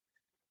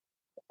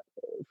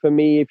 For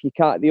me, if you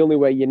can't, the only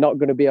way you're not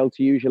going to be able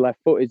to use your left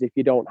foot is if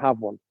you don't have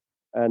one.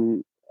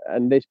 And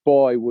this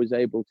boy was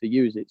able to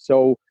use it.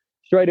 So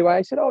straight away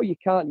I said, oh, you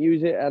can't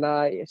use it. And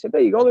I said,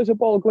 there you go, there's a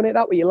ball, going hit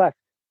that with your left.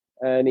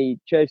 And he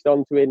chased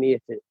onto it and he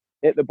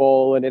hit the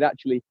ball, and he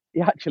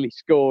actually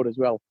scored as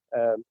well.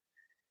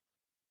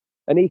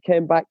 And he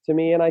came back to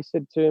me and I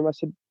said to him,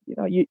 you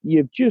know,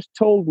 you've just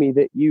told me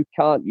that you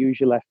can't use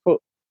your left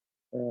foot.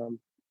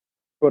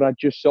 But I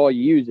just saw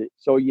you use it.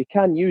 So you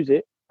can use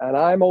it, and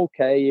I'm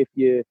okay if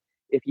you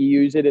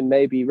use it, and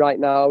maybe right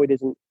now it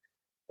isn't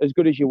as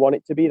good as you want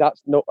it to be.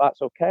 That's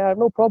okay. I have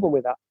no problem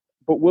with that.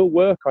 But we'll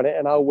work on it,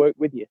 and I'll work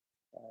with you.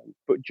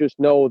 But just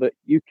know that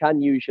you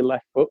can use your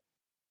left foot,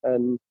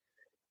 and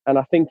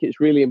I think it's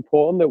really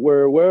important that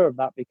we're aware of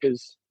that,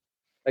 because,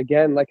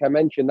 again, like I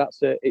mentioned,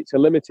 it's a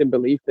limiting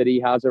belief that he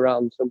has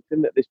around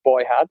something that this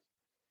boy had.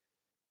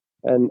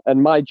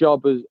 And my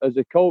job as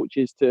a coach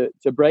is to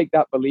break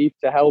that belief,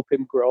 to help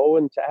him grow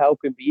and to help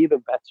him be even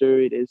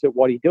better it is at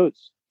what he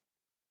does.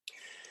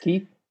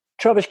 Keith?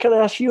 Travis, can I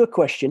ask you a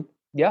question?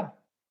 Yeah.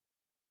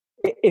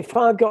 If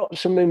I've got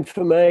some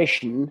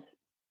information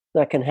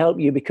that can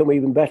help you become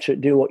even better at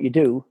doing what you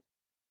do,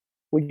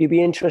 would you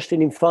be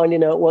interested in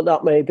finding out what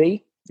that may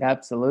be?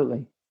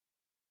 Absolutely.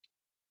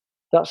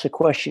 That's a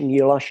question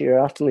you'll ask your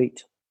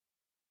athlete.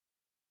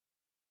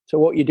 So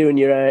what you're doing,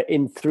 you're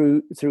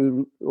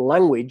through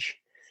language,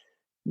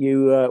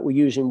 we're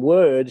using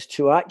words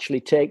to actually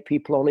take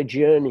people on a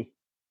journey.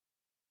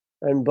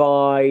 And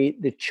by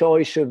the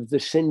choice of the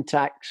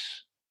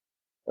syntax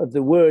of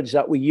the words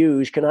that we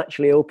use can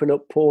actually open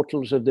up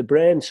portals of the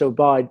brain. So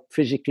by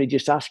physically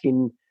just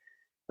asking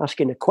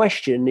a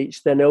question,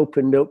 it's then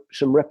opened up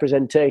some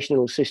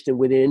representational system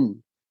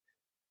within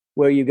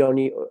where you're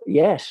going,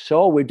 yes. So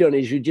all we've done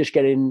is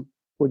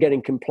we're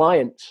getting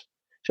compliance.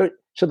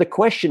 So the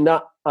question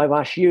that I've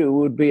asked you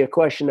would be a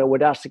question I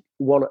would ask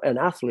an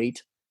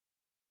athlete.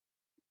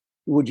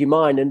 Would you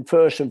mind? And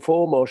first and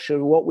foremost,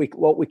 so what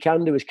we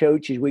can do as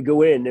coaches, we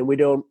go in and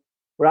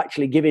we're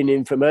actually giving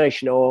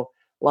information, or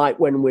like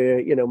when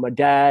we're, my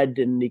dad,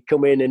 and he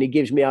come in and he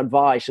gives me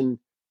advice. And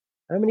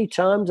how many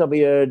times have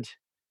you heard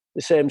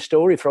the same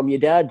story from your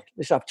dad?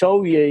 This, I've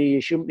told you,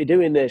 you shouldn't be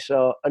doing this.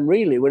 And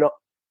really,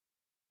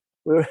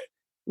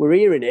 we're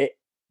hearing it,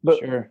 but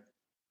sure.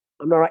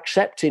 I'm not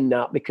accepting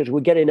that, because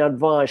we're getting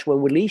advice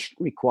when we least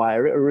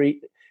require it.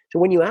 So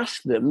when you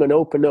ask them and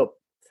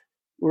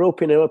we're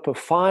opening up a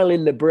file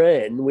in the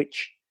brain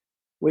which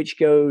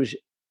goes,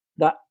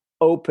 that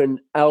open,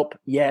 help,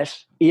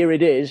 yes, here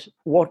it is.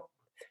 What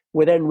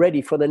we're then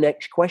ready for the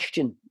next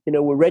question.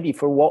 We're ready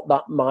for what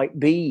that might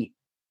be.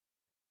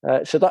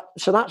 So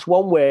that's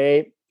one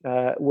way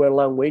where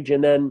language,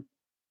 and then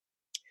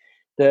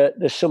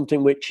there's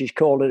something which is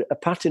called a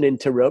pattern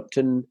interrupt.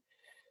 And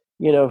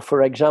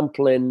for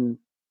example, in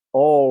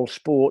all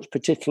sports,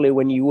 particularly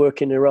when you're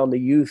working around the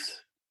youth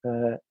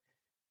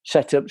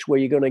setups where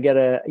you're going to get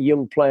a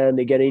young player and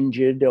they get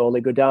injured or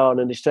they go down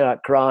and they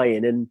start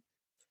crying, and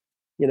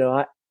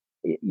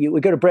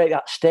we've got to break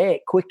that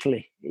state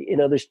quickly.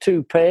 There's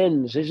two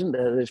pains, isn't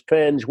there? There's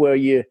pains where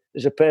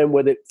there's a pain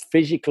where it's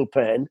physical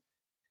pain,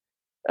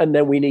 and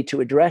then we need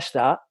to address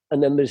that.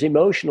 And then there's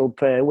emotional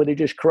pain where they're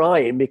just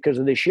crying because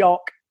of the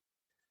shock.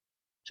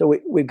 So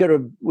we've got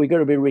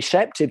to be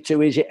receptive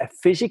to, is it a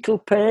physical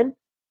pain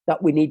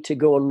that we need to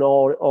go and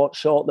or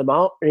sort them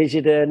out? Or is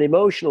it an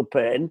emotional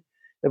pain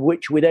of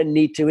which we then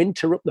need to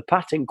interrupt the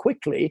pattern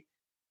quickly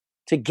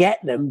to get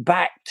them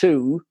back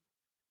to,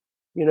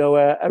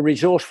 a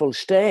resourceful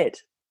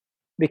state?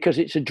 Because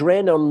it's a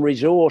drain on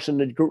resource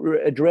and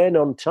a drain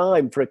on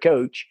time for a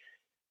coach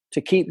to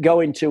keep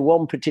going to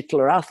one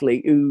particular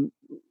athlete who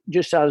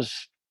just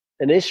has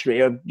an history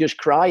of just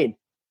crying.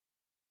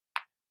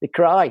 They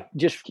cry,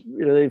 just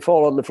they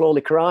fall on the floor,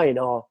 they're crying,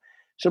 or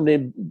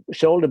somebody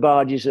shoulder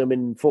barges them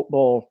in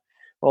football,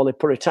 or they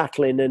put a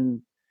tackle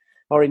in,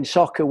 or in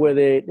soccer where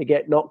they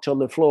get knocked on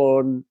the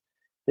floor and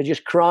they're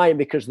just crying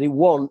because they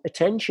want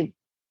attention.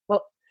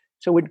 Well,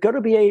 so we've got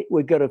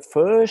to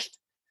first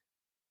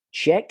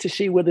check to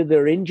see whether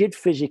they're injured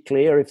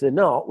physically, or if they're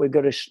not, we've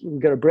got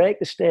to break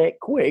the state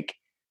quick,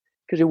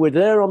 because if we're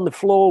there on the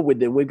floor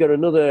with them, we've got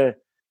another.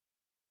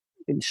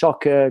 In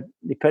soccer,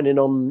 depending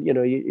on,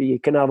 you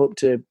can have up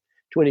to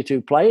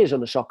 22 players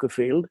on a soccer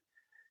field.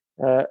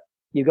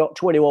 You've got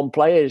 21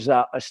 players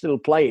that are still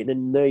playing,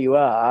 and there you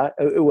are,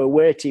 who are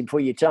waiting for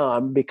your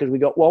time, because we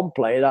got one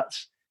player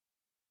that's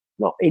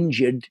not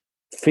injured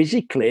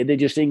physically, they're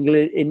just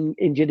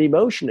injured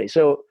emotionally.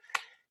 So,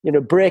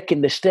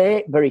 breaking the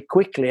state very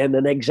quickly, and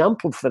an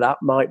example for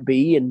that might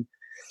be,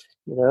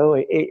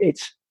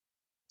 it's,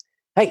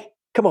 hey,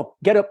 come on,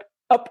 get up.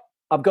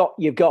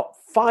 You've got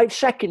 5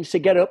 seconds to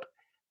get up.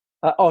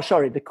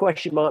 The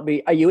question might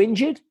be, are you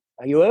injured?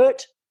 Are you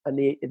hurt? And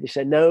they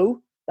say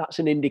no. That's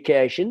an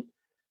indication.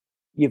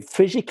 You've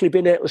physically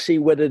been able to see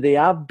whether they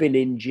have been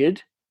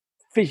injured,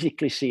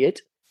 physically see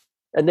it.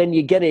 And then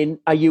you get in,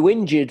 are you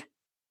injured?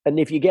 And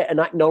if you get an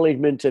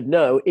acknowledgement of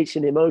no, it's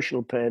an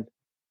emotional pain.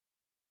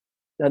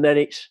 And then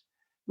it's,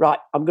 right,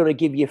 I'm going to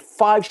give you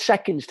 5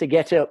 seconds to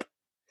get up.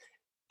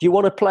 Do you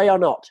want to play or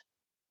not?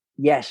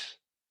 Yes.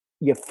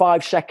 You have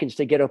 5 seconds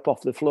to get up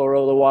off the floor,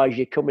 otherwise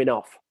you're coming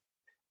off.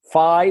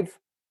 5,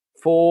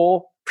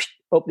 4,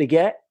 up they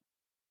get.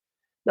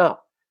 Now,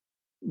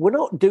 we're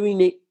not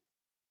doing it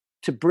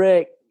to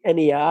break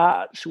any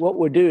hearts. What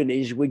we're doing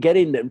is we're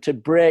getting them to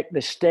break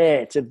the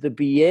state of the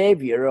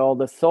behavior or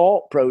the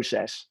thought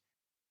process.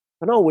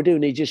 And all we're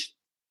doing is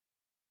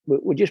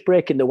we're just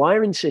breaking the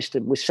wiring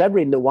system. We're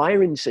severing the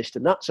wiring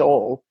system. That's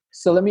all.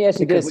 So let me ask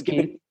you this,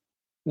 Keith.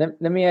 Let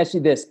me ask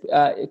you this.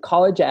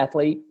 College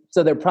athlete,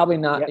 so they're probably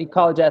not,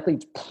 college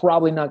athletes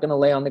probably not going to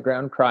lay on the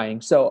ground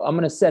crying. So I'm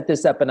going to set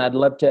this up, and I'd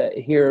love to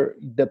hear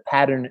the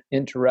pattern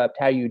interrupt,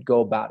 how you'd go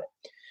about it.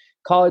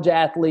 College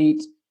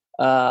athlete,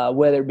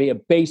 whether it be a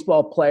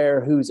baseball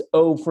player who's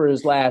 0 for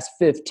his last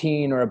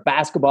 15, or a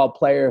basketball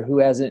player who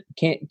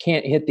can't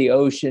hit the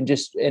ocean,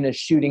 just in a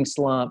shooting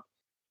slump,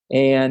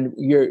 and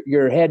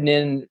you're heading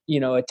in,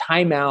 a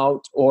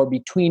timeout or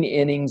between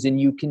innings, and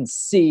you can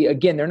see,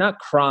 again, they're not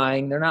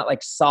crying, they're not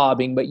like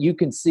sobbing, but you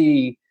can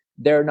see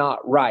they're not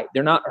right.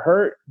 They're not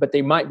hurt, but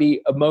they might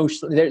be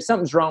emotionally.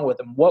 Something's wrong with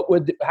them.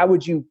 How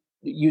would you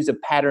use a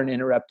pattern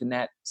interrupt in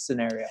that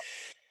scenario?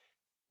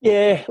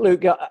 Yeah,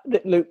 Luke,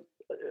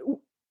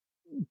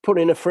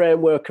 putting a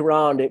framework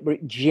around it,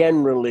 but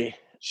generally.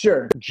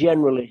 So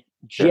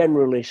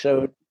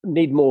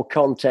need more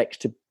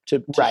context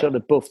to sort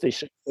of buff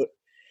this. But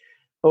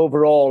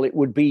overall, it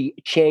would be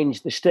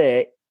change the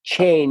state,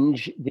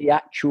 change the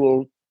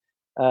actual,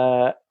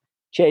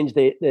 change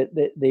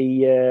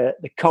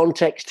the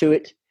context to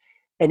it,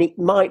 and it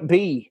might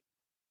be,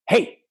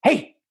 hey,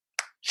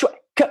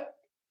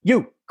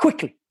 you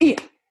quickly, here,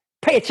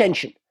 pay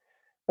attention.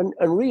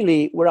 And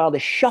really, we're either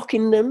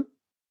shocking them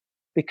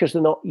because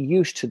they're not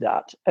used to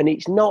that. And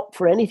it's not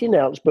for anything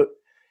else, but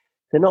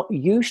they're not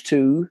used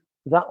to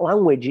that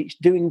language. It's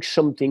doing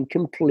something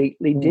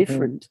completely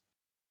different.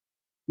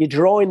 You're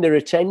drawing their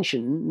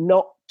attention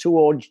not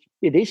towards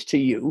it is to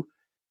you,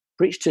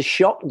 but it's to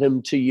shock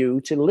them to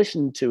you, to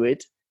listen to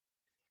it.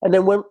 And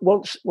then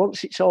once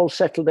it's all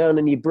settled down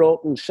and you've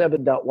broken,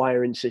 severed that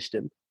wiring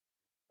system,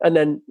 and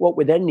then what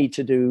we then need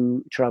to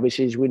do, Travis,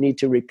 is we need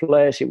to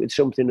replace it with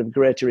something of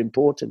greater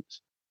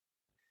importance.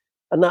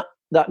 And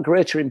that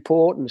greater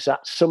importance,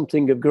 that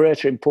something of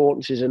greater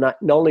importance, is an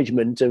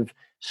acknowledgement of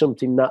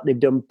something that they've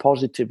done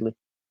positively.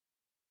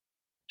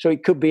 So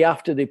it could be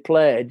after they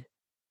played,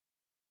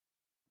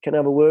 can I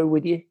have a word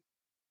with you?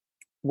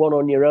 One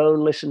on your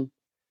own. Listen,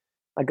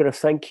 I got to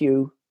thank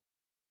you.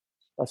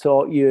 I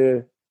thought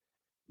you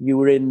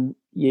were in,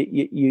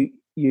 you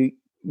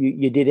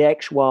did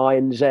X, Y,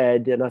 and Z,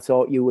 and I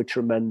thought you were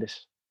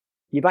tremendous.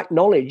 You've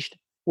acknowledged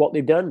what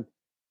they've done.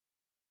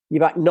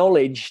 You've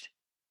acknowledged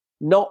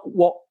not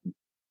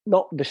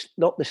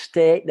the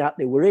state that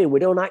they were in. We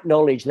don't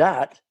acknowledge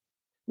that.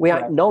 We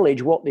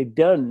acknowledge what they've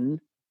done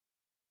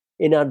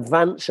in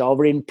advance of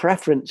or in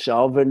preference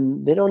of,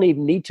 and they don't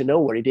even need to know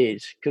what it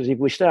is. Because if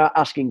we start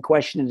asking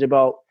questions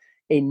about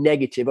a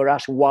negative, or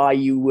ask why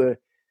you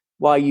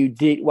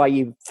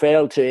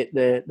failed to hit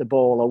the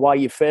ball, or why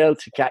you failed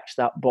to catch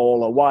that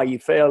ball, or why you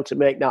failed to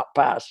make that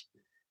pass,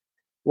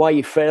 why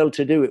you failed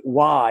to do it,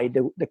 why,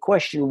 the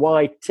question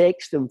why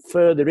takes them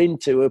further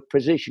into a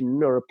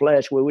position or a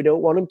place where we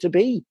don't want them to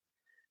be.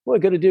 What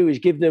we've got to do is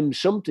give them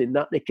something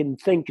that they can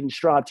think and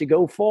strive to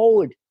go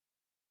forward.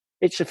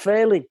 It's a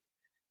failing.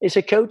 It's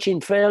a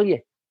coaching failure.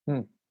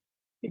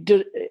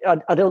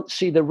 I don't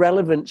see the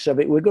relevance of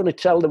it. We're going to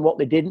tell them what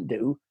they didn't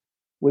do.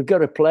 We've got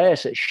to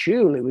place it.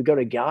 Surely we've got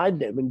to guide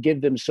them and give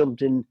them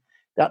something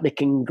that they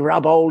can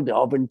grab hold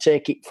of and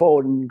take it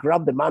forward and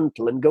grab the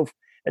mantle and go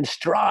and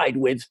stride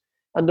with.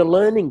 And the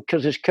learning,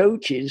 because as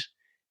coaches,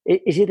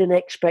 Is it an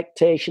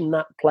expectation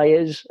that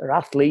players or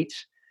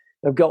athletes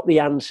have got the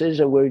answers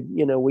and we're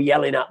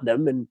yelling at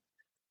them and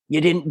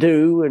you didn't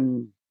do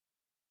and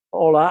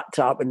all that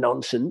type of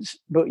nonsense?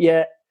 But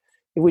yet,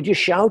 if we're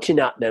just shouting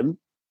at them,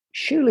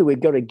 surely we've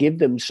got to give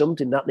them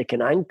something that they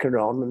can anchor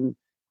on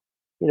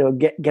and,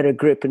 get a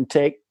grip and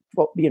take,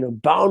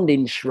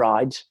 bounding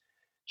strides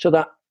so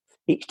that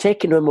it's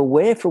taking them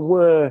away from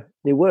where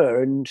they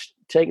were and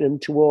taking them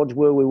towards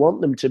where we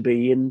want them to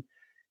be. And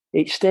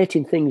it's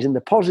stating things in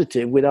the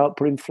positive without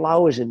putting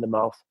flowers in the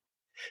mouth.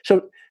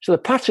 So the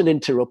pattern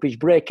interrupt is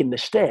breaking the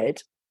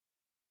state.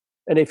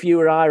 And if you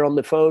or I are on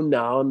the phone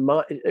now and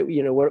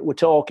we're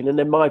talking and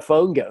then my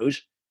phone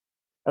goes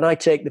and I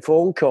take the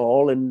phone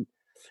call and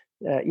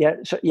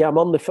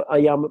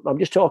I'm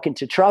just talking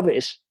to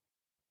Travis.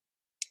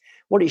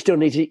 What it's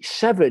done is it's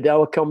severed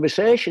our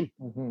conversation.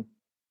 Mm-hmm.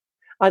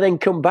 I then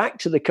come back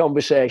to the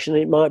conversation.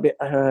 And it might be,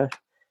 I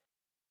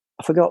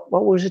forgot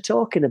what was I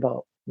talking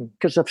about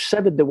because I've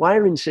severed the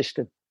wiring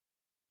system.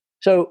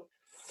 So,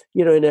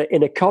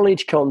 in a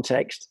college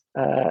context,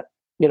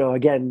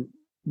 again,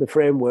 the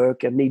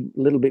framework, I need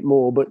a little bit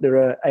more, but there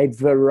are a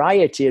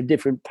variety of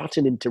different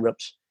pattern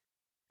interrupts.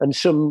 And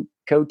some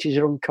coaches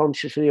are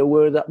unconsciously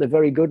aware that they're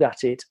very good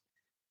at it.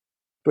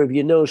 But if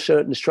you know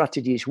certain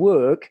strategies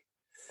work,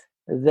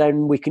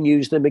 then we can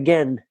use them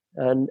again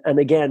and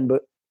again.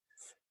 But,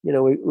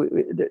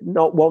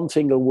 not one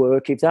thing will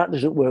work. If that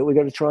doesn't work, we've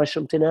got to try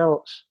something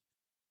else.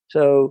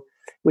 So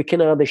we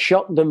can either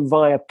shock them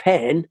via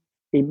pain,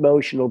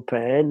 emotional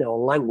pain or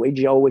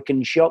language, or we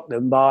can shock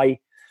them by,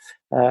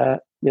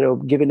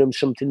 giving them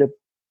some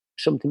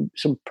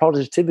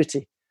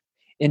positivity.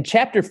 In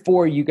chapter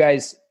 4, you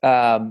guys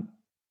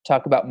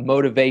talk about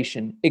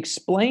motivation.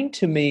 Explain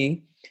to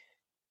me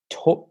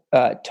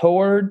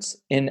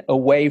towards and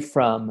away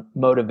from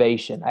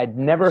motivation. I'd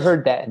never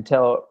heard that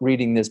until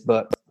reading this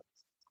book.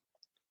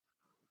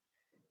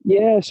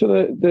 Yeah, so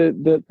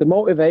the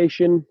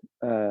motivation,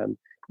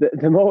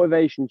 the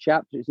motivation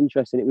chapter is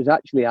interesting. It was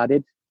actually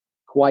added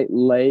quite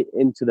late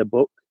into the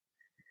book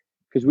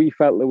because we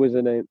felt there was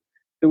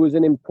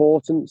an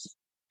importance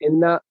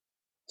in that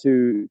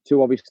to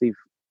obviously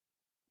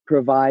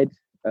provide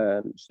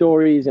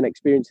stories and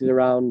experiences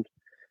around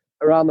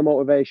the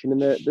motivation and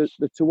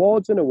the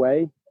towards and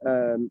away.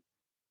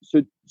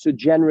 So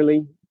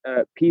generally,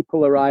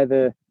 people are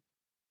either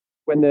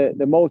when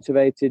they're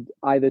motivated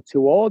either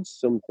towards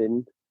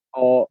something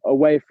or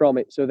away from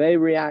it. So they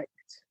react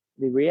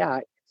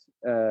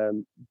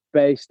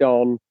based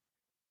on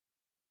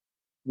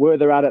where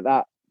they're at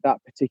that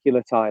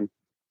particular time.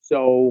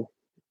 So,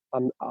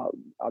 an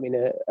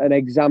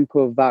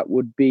example of that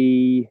would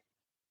be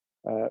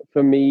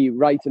for me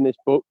writing this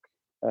book.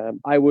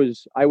 I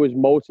was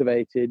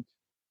motivated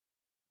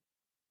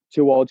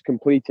towards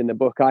completing the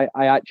book.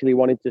 I actually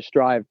wanted to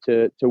strive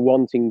to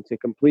wanting to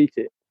complete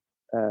it.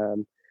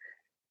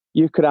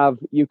 You could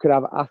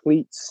have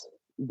athletes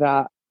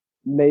that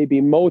may be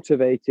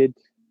motivated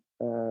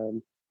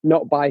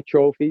not by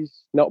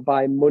trophies, not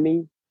by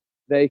money.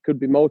 They could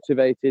be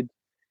motivated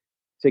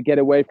to get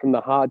away from the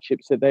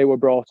hardships that they were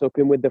brought up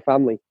in with the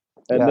family,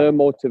 and their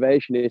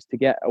motivation is to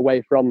get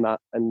away from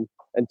that and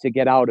to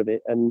get out of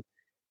it. And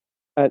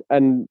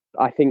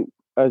I think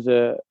as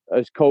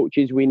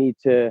coaches, we need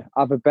to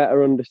have a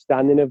better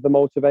understanding of the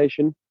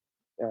motivation,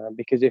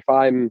 because if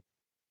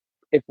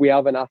we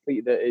have an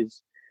athlete that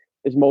is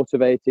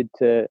motivated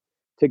to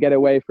get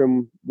away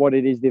from what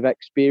it is they've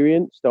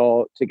experienced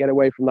or to get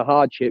away from the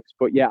hardships,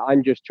 but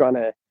I'm just trying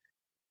to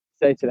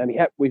say to them,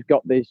 we've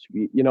got this,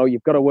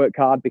 you've got to work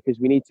hard because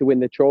we need to win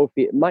the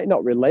trophy. It might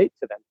not relate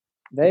to them.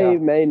 They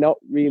may not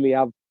really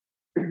have,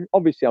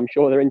 obviously I'm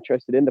sure they're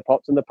interested in the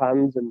pots and the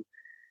pans and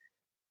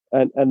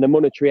the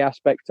monetary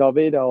aspect of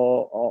it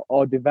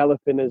or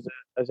developing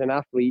as an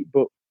athlete,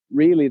 but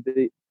really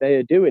they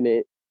are doing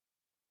it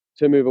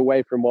to move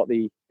away from what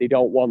they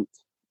don't want.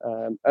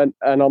 And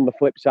on the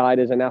flip side,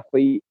 as an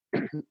athlete,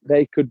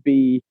 they could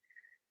be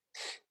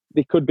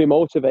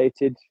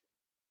motivated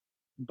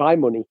by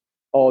money,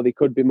 or they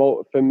could be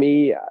for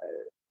me.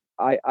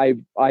 I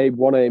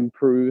want to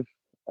improve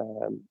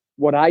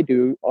what I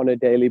do on a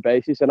daily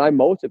basis, and I'm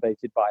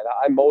motivated by that.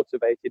 I'm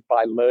motivated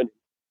by learning,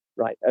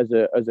 right, as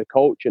a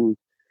coach, and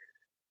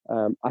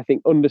I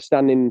think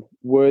understanding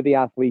where the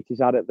athlete is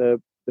at the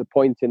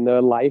point in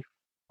their life,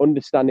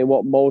 understanding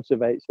what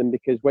motivates them,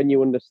 because when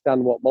you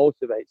understand what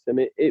motivates them,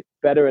 it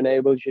better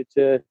enables you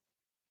to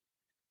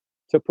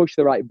push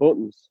the right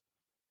buttons.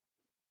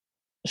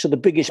 So the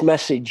biggest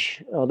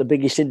message or the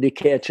biggest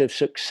indicator of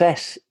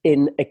success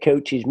in a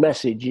coach's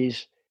message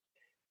is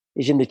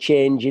in the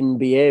change in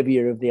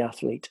behavior of the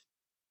athlete.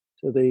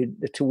 So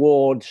the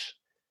towards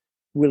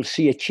will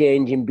see a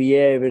change in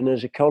behavior, and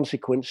as a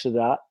consequence of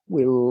that,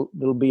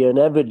 there'll be an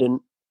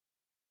evident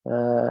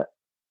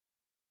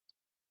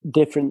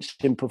difference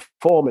in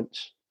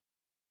performance.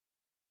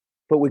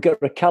 But we've got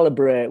to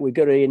calibrate, we've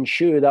got to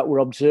ensure that we're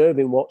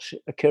observing what's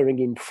occurring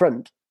in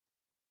front,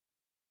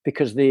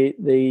 because the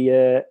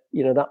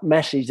that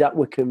message that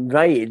we're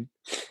conveying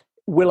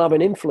will have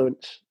an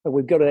influence, and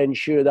we've got to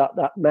ensure that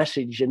that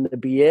message and the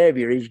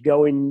behavior is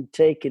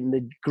taking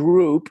the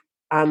group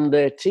and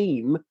their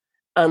team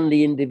and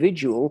the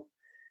individual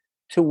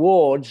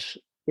towards,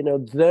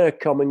 their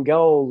common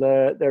goal,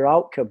 their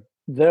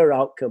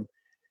outcome,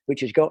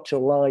 which has got to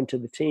align to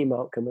the team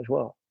outcome as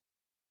well.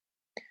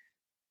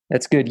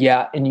 That's good.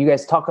 Yeah. And you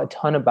guys talk a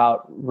ton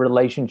about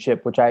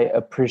relationship, which I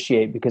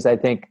appreciate, because I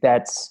think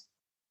that's,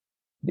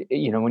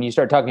 when you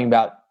start talking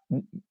about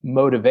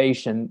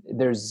motivation,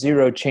 there's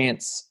zero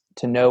chance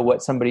to know what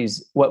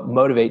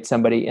motivates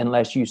somebody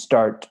unless you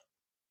start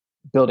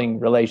building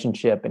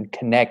relationship and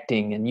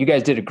connecting. And you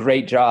guys did a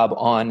great job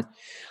on,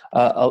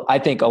 I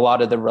think, a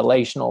lot of the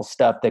relational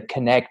stuff, the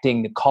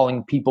connecting, the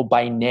calling people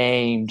by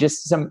name,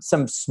 just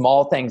some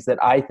small things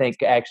that I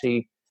think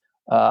actually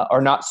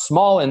are not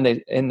small in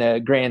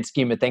the grand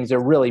scheme of things. They're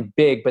really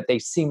big, but they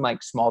seem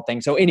like small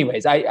things. So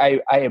anyways,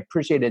 I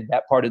appreciated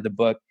that part of the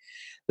book.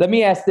 Let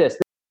me ask this.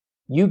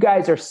 You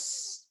guys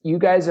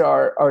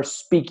are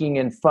speaking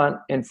in front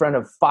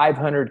of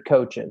 500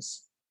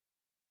 coaches.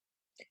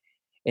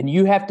 And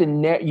you have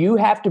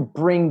to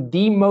bring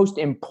the most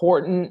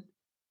important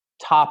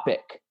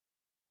topic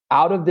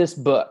out of this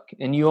book,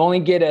 and you only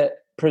get to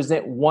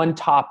present one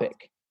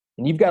topic.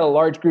 And you've got a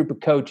large group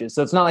of coaches.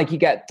 So it's not like you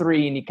got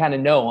 3 and you kind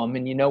of know them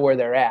and you know where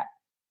they're at.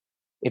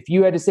 If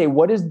you had to say,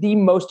 what is the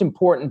most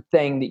important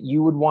thing that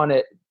you would want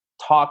to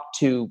talk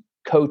to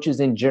coaches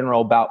in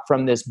general about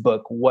from this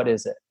book, what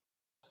is it?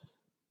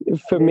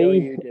 For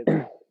me,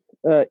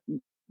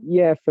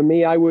 for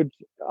me, I would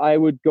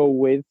go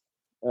with,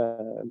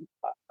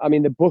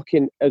 the book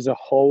as a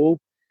whole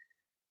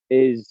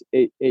it's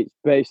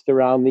based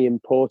around the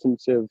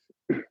importance of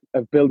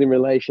building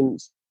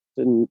relationships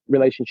and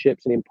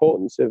the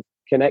importance of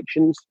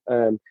connections.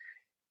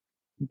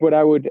 But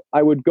I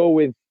would go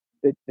with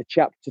the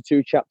chapter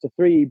 2, chapter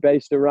 3,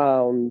 based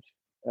around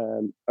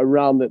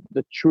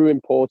the true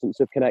importance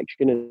of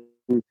connection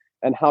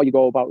and how you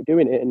go about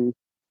doing it.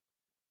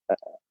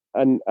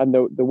 And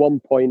the one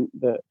point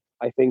that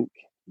I think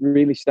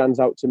really stands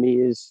out to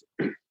me is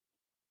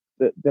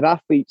that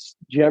athletes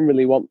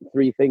generally want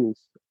 3 things.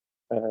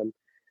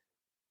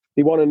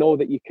 They want to know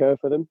that you care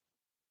for them.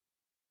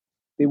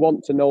 They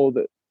want to know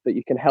that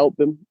you can help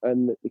them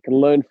and that they can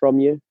learn from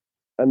you.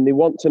 And they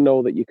want to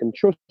know that you can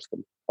trust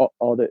them,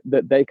 or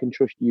that they can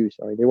trust you.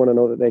 Sorry, they want to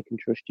know that they can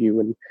trust you.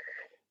 And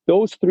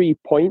those 3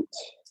 points,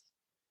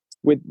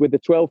 with the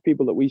 12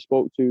 people that we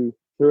spoke to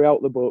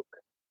throughout the book,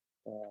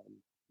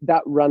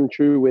 that ran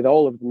true with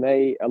all of them.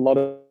 A lot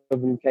of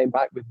them came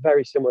back with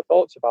very similar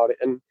thoughts about it.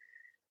 And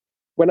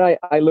when I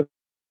look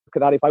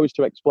at that, if I was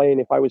to explain,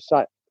 if I was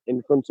sat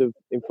in front of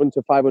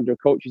 500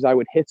 coaches, I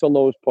would hit on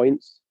those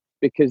points,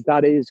 because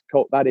that is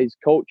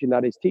coaching,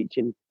 that is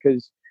teaching.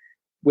 Because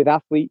with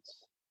athletes,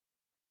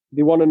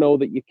 they want to know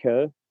that you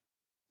care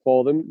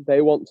for them.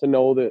 They want to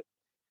know that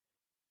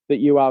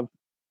you have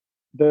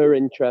their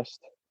interest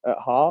at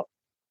heart.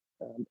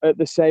 At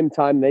the same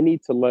time, they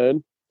need to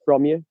learn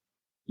from you.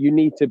 You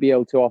need to be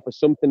able to offer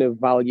something of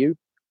value.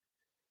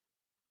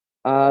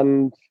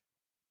 And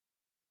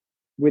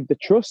with the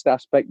trust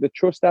aspect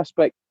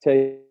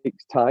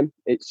takes time.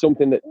 It's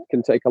something that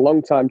can take a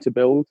long time to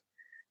build,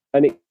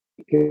 and it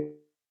can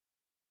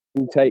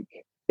take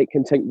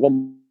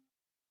one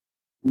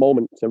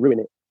moment to ruin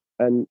it.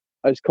 And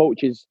as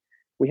coaches,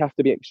 we have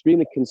to be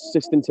extremely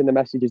consistent in the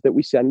messages that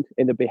we send,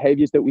 in the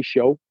behaviors that we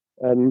show.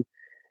 And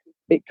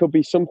it could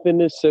be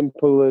something as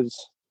simple as,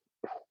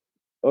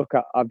 look,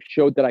 I've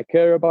showed that I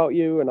care about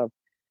you, and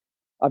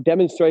I've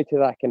demonstrated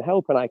that I can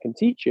help and I can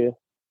teach you.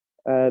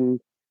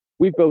 And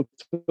we've built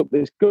up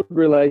this good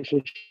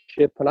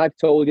relationship, and I've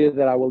told you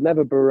that I will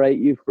never berate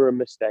you for a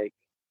mistake.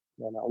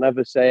 And I'll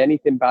never say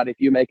anything bad if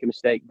you make a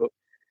mistake, but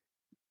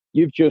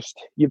you've just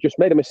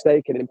made a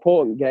mistake in an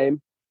important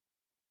game.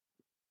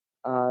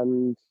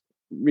 And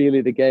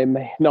really the game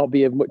may not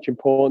be of much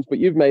importance, but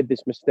you've made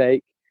this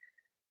mistake.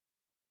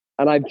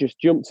 And I've just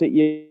jumped at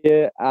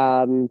you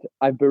and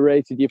I've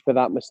berated you for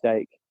that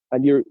mistake.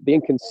 And the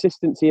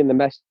inconsistency in the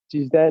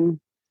messages then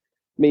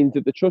means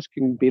that the trust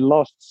can be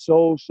lost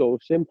so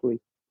simply.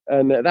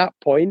 And at that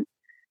point,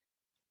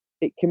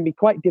 it can be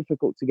quite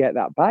difficult to get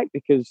that back,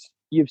 because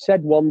you've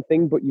said one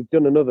thing, but you've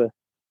done another.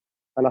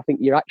 And I think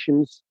your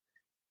actions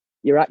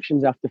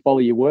have to follow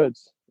your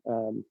words.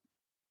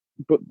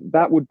 But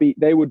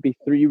they would be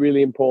 3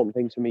 really important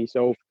things for me.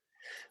 So,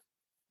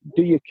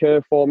 do you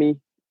care for me?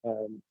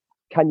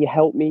 Can you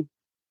help me?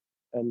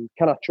 And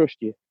can I trust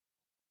you?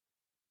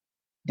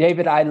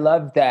 David, I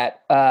love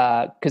that,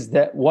 because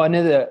one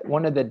of the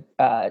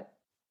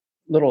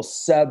little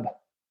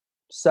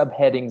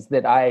subheadings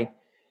that I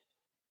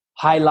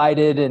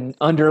highlighted and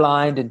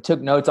underlined and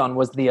took notes on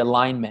was the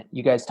alignment.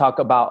 You guys talk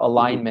about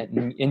alignment,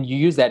 and you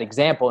use that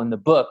example in the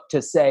book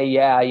to say,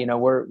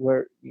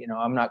 we're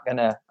I'm not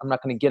gonna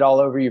get all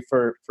over you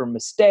for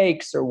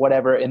mistakes or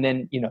whatever, and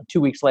then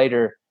 2 weeks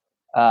later,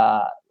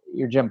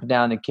 you're jumping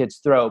down the kid's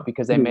throat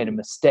because they made a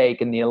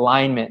mistake. And the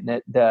alignment,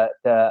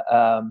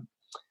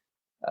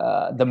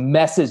 the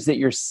message that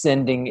you're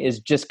sending is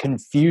just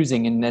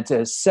confusing, and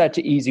it's such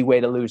an easy way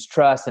to lose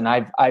trust. And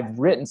I've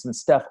written some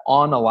stuff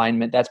on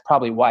alignment. That's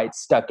probably why it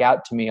stuck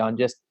out to me, on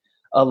just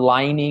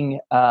aligning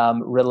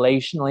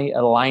relationally,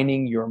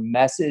 aligning your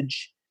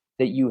message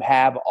that you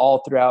have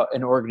all throughout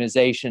an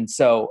organization.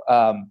 So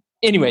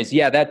anyways,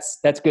 yeah, that's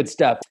good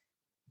stuff.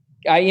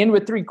 I end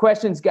with 3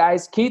 questions,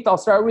 guys. Keith, I'll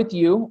start with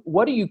you.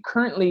 What are you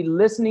currently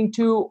listening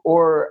to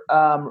or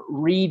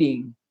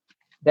reading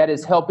that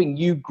is helping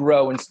you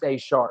grow and stay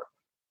sharp?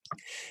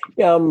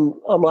 Yeah,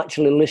 I'm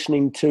actually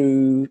listening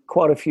to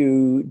quite a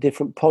few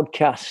different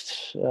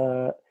podcasts,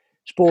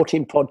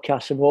 sporting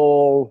podcasts of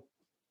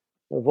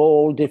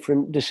all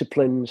different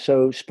disciplines.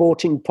 So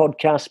sporting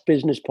podcasts,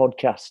 business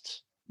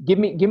podcasts. Give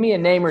me a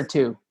name or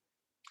 2.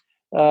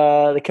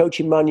 The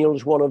Coaching Manual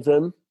is one of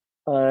them,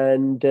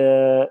 and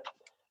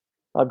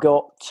I've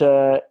got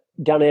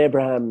Dan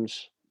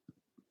Abrahams,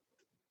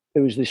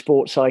 who's the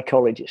sports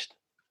psychologist.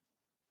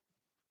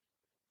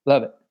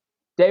 Love it.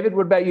 David,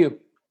 what about you?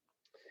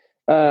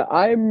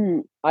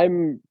 I'm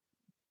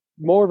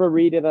more of a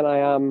reader than I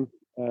am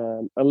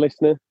a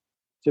listener.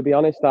 To be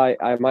honest,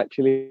 I'm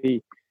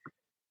actually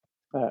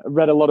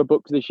read a lot of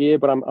books this year,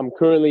 but I'm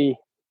currently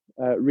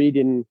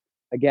reading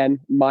again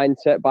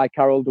Mindset by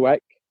Carol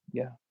Dweck.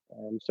 Yeah.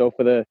 So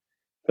for the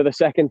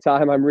second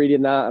time, I'm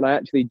reading that, and I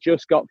actually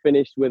just got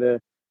finished with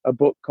a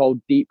book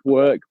called Deep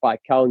Work by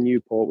Cal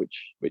Newport,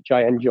 which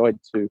I enjoyed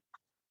too.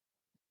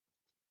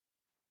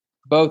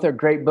 Both are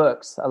great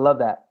books. I love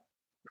that.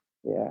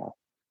 Yeah.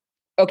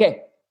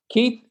 Okay,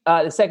 Keith,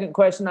 the second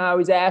question I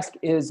always ask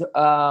is,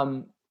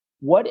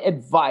 what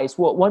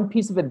one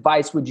piece of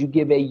advice would you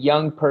give a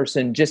young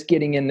person just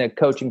getting in the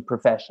coaching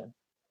profession?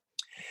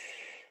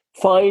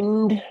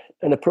 Find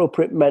an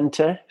appropriate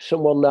mentor,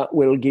 someone that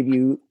will give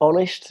you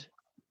honest,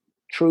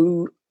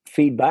 true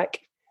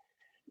feedback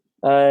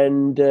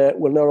and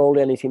will not hold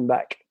anything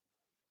back.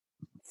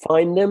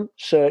 Find them,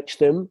 search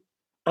them,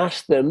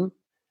 ask them,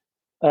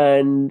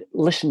 and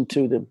listen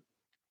to them.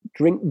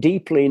 Drink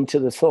deeply into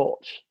the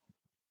thoughts.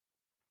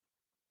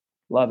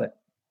 Love it.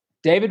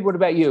 David, what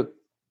about you?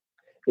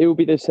 It would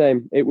be the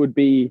same. It would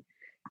be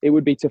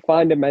to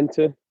find a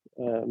mentor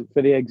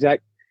for the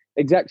exact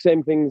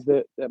same things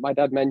that my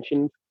dad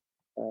mentioned.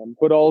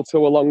 But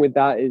also along with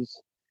that is,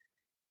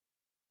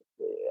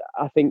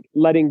 I think,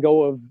 letting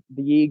go of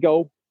the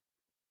ego,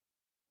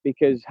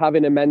 because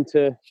having a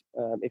mentor,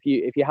 if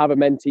you have a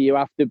mentor, you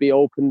have to be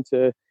open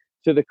to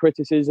the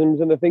criticisms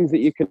and the things that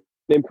you can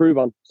improve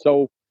on.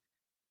 So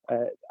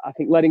I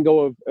think letting go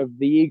of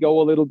the ego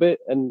a little bit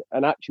and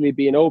actually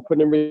being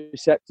open and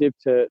receptive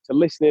to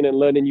listening and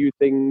learning new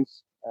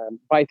things,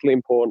 vitally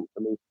important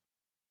for me.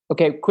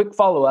 Okay, quick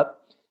follow-up.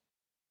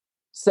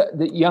 So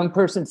the young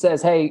person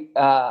says, hey,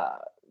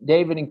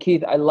 David and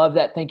Keith, I love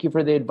that. Thank you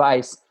for the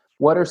advice.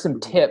 What are some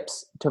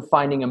tips to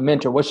finding a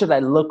mentor? What should I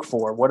look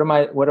for? What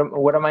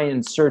am I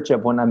in search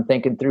of when I'm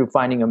thinking through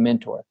finding a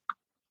mentor?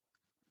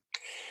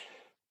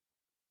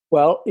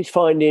 Well, it's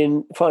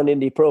finding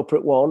the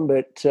appropriate one,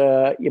 but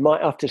you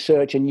might have to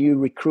search and you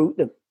recruit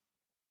them.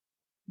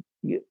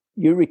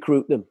 You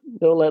recruit them.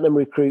 Don't let them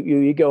recruit you.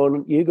 You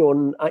go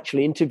and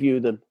actually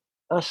interview them.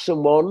 Ask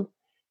someone,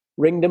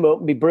 ring them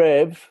up, be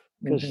brave,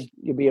 because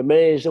you'll be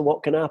amazed at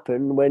what can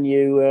happen when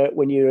you're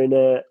in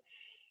a,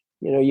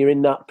 you're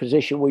in that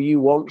position where you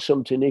want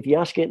something. If you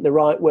ask it the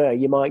right way,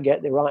 you might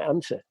get the right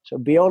answer. So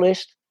be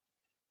honest.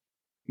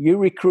 You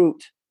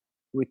recruit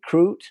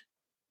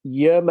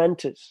your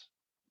mentors.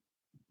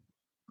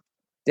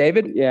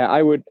 David? Yeah,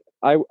 I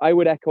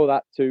would echo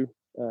that too.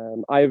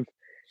 I've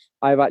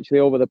actually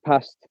over the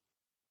past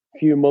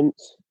few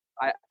months,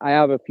 I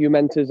have a few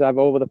mentors. I've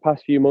over the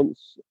past few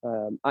months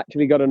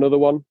actually got another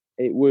one.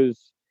 It was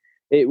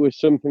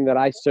something that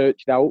I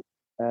searched out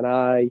and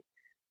I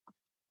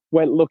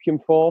went looking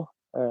for.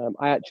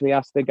 I actually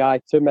asked the guy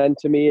to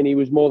mentor me, and he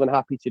was more than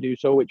happy to do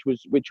so, which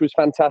was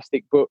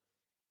fantastic. But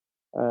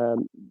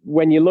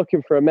when you're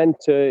looking for a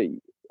mentor,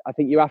 I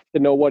think you have to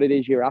know what it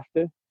is you're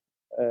after.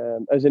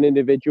 As an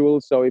individual.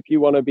 So if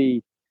you want to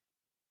be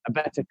a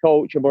better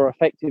coach, a more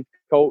effective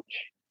coach,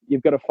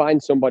 you've got to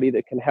find somebody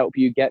that can help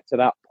you get to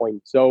that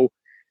point. So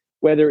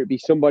whether it be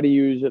somebody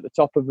who's at the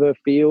top of their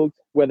field,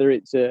 whether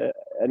it's an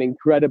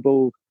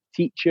incredible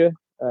teacher,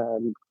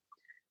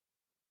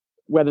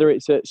 whether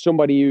it's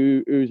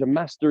somebody who's a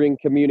master in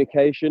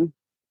communication,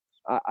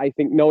 I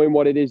think knowing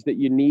what it is that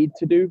you need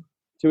to do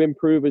to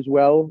improve as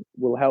well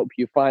will help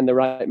you find the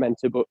right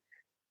mentor. But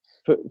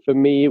for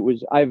me,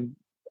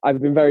 I've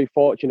been very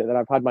fortunate that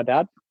I've had my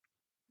dad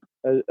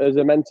as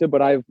a mentor,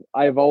 but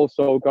I've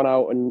also gone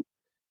out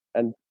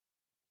and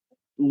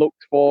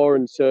looked for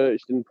and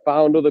searched and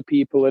found other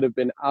people that have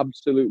been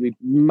absolutely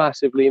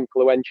massively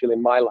influential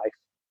in my life.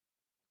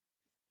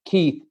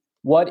 Keith,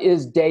 what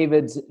is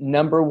David's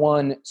number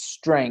one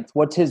strength?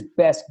 What's his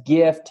best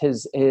gift?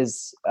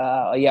 What's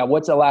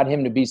allowed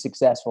him to be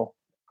successful?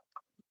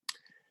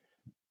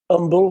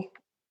 Humble,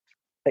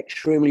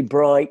 extremely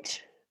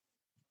bright,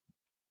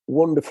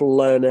 wonderful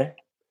learner.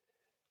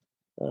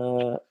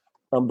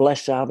 I'm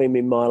blessed to have him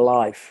in my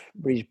life.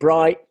 But he's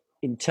bright,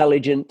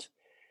 intelligent.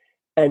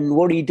 And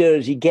what he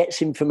does, he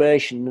gets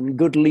information, and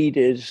good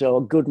leaders or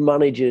good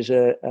managers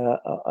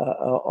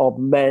of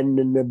men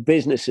and the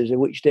businesses, in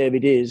which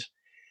David is,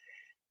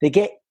 they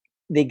get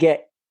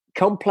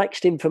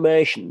complex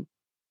information,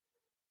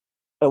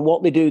 and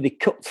what they do, they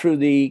cut through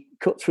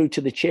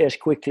to the chase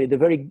quickly.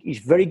 He's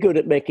very good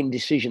at making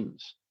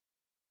decisions,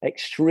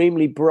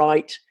 extremely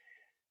bright,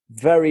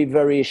 very,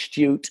 very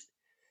astute,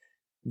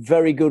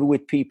 very good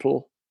with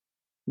people,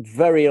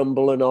 very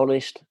humble and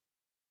honest,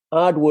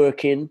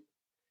 hardworking.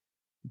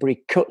 But he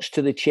cuts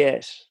to the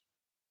chase.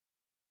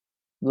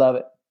 Love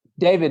it.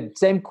 David,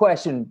 same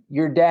question.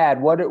 Your dad,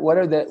 what's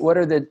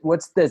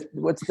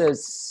the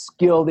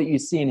skill that you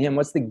see in him?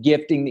 What's the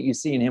gifting that you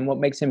see in him? What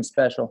makes him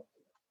special?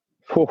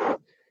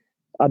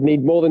 I'd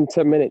need more than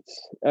 10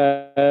 minutes.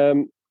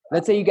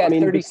 Let's say you got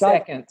 30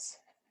 seconds.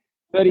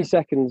 30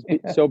 seconds.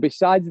 So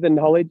besides the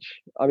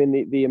knowledge, I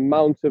mean, the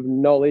amount of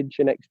knowledge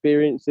and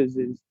experiences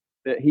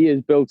that he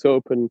has built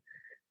up and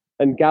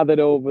gathered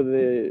over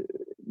the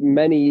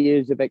many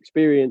years of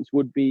experience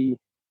would be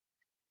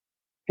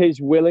his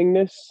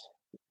willingness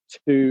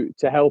to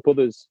help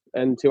others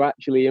and to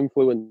actually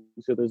influence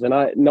others. And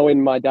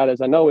knowing my dad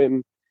as I know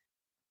him,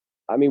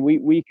 I mean,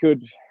 we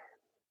could.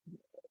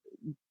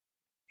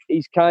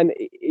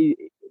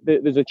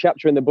 There's a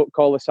chapter in the book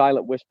called The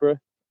Silent Whisperer,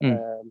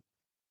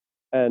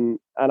 and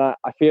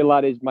I feel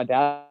that is my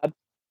dad.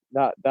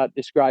 That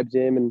describes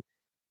him, and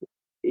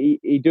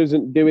he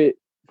doesn't do it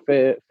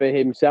for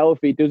himself.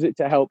 He does it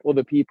to help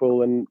other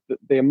people, and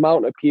the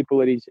amount of people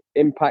that he's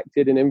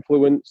impacted and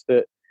influenced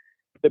that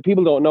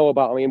people don't know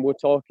about. I mean, we're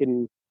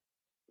talking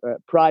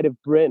Pride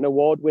of Britain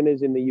award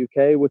winners in the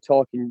UK. We're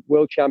talking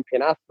world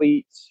champion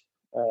athletes.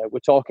 We're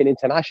talking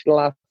international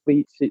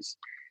athletes. It's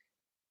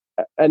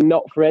and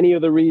not for any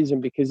other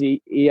reason, because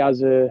he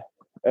has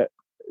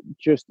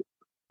just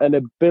an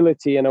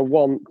ability and a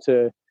want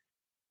to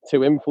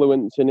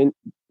influence and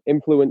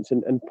influence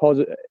and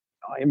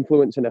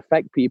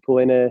affect people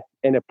in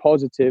a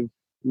positive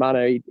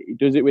manner. He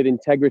does it with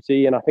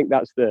integrity, and I think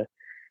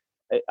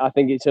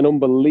it's an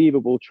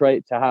unbelievable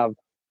trait to have.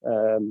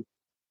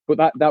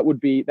 But that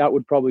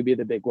would probably be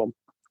the big one.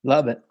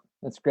 Love it.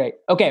 That's great.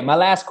 Okay, my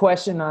last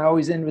question. I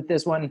always end with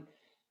this one,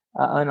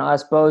 and I'll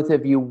ask both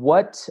of you: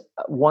 what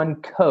one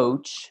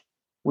coach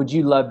would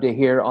you love to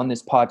hear on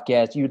this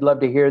podcast? You'd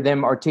love to hear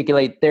them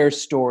articulate their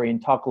story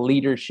and talk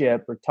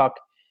leadership or talk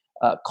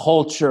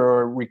culture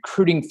or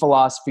recruiting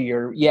philosophy,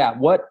 or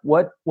what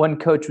one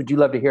coach would you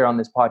love to hear on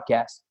this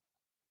podcast?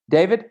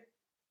 David?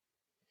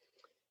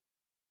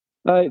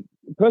 The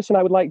person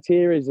I would like to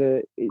hear is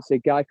a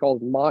guy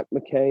called Mark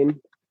McCain.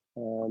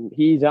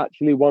 He's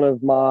actually one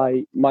of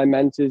my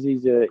mentors.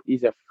 He's a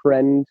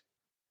friend.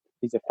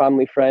 He's a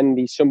family friend.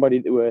 He's somebody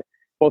that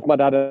both my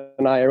dad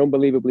and I are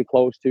unbelievably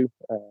close to.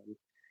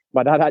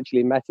 My dad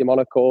actually met him on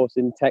a course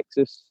in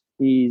Texas.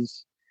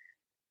 He's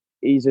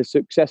a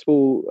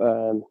successful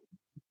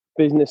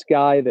business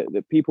guy that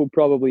people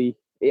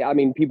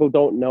people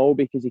don't know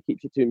because he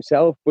keeps it to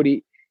himself, but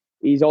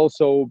he's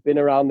also been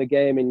around the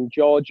game in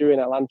Georgia. In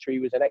Atlanta, he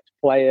was an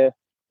ex-player,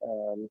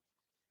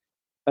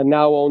 and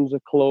now owns a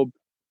club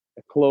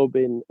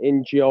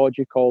in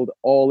Georgia called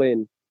All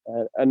In.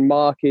 And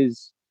Mark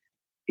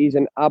he's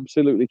an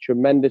absolutely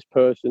tremendous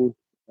person.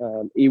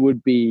 He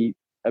would be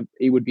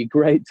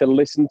great to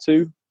listen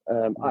to.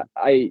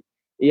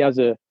 He has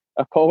a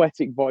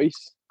poetic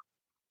voice,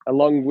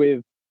 along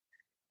with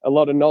a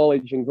lot of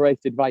knowledge and great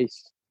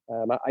advice.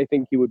 I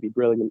think he would be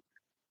brilliant.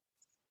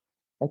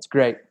 That's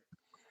great.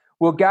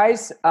 Well,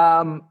 guys,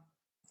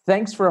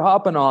 thanks for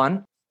hopping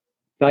on.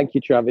 Thank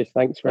you, Travis.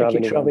 Thanks for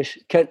having me. Thank you, Travis.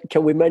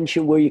 Can we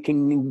mention where you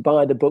can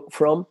buy the book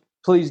from?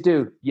 Please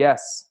do.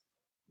 Yes.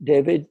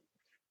 David?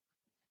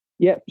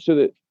 Yep.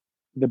 So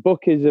the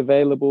book is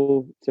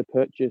available to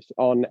purchase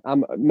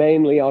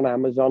mainly on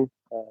Amazon.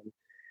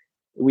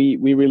 We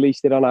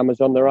released it on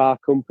Amazon. There are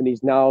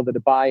companies now that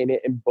are buying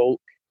it in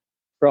bulk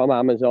from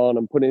Amazon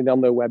and putting it on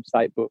their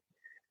website, but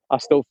I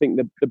still think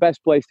the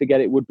best place to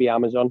get it would be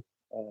Amazon.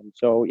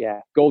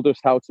 Gold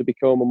Dust: How to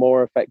Become a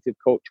More Effective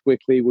Coach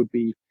Quickly would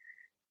be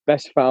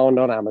best found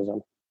on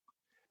Amazon.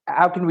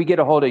 How can we get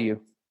a hold of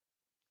you?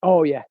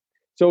 Oh yeah.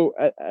 So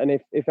and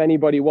if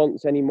anybody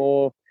wants any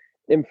more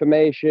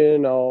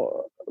information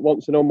or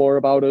wants to know more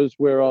about us,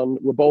 we're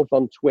both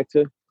on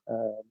Twitter.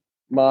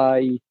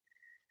 My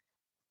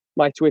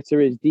Twitter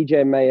is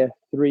DJ Mayer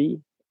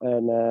 3,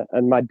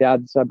 and my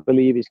dad's, I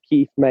believe, is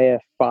Keith Mayer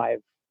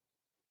 5.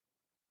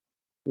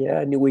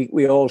 Yeah, and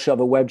we also have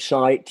a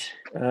website,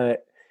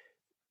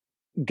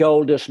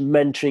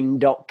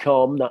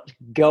 goldustmentoring.com. That's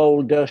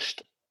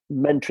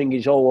goldustmentoring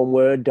is all one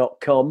word,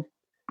 .com.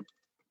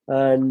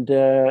 And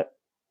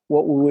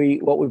what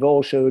we've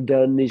also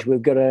done is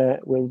we've got a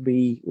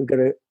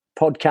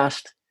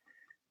podcast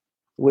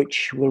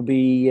which will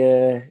be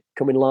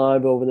coming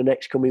live over the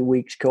next coming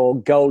weeks,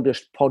 called Gold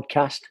Dust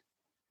Podcast.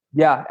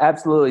 Yeah,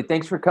 absolutely.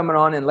 Thanks for coming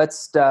on, and let's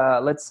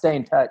stay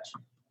in touch.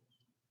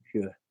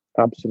 Sure.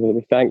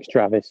 Absolutely. Thanks,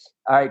 Travis.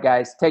 All right,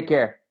 guys. Take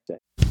care.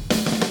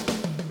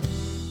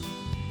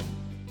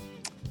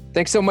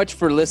 Thanks so much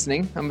for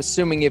listening. I'm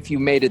assuming if you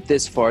made it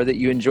this far that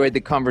you enjoyed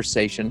the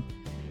conversation.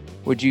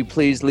 Would you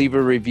please leave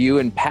a review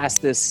and pass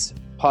this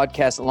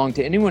podcast along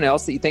to anyone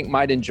else that you think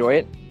might enjoy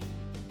it?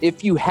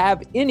 If you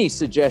have any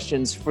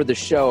suggestions for the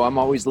show, I'm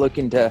always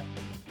looking to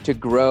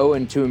grow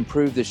and to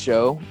improve the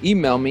show.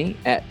 Email me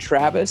at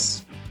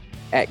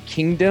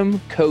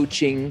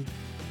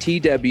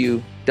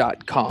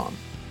travis@kingdomcoachingtw.com.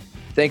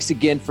 Thanks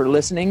again for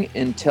listening.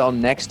 Until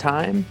next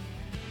time,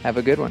 have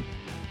a good one.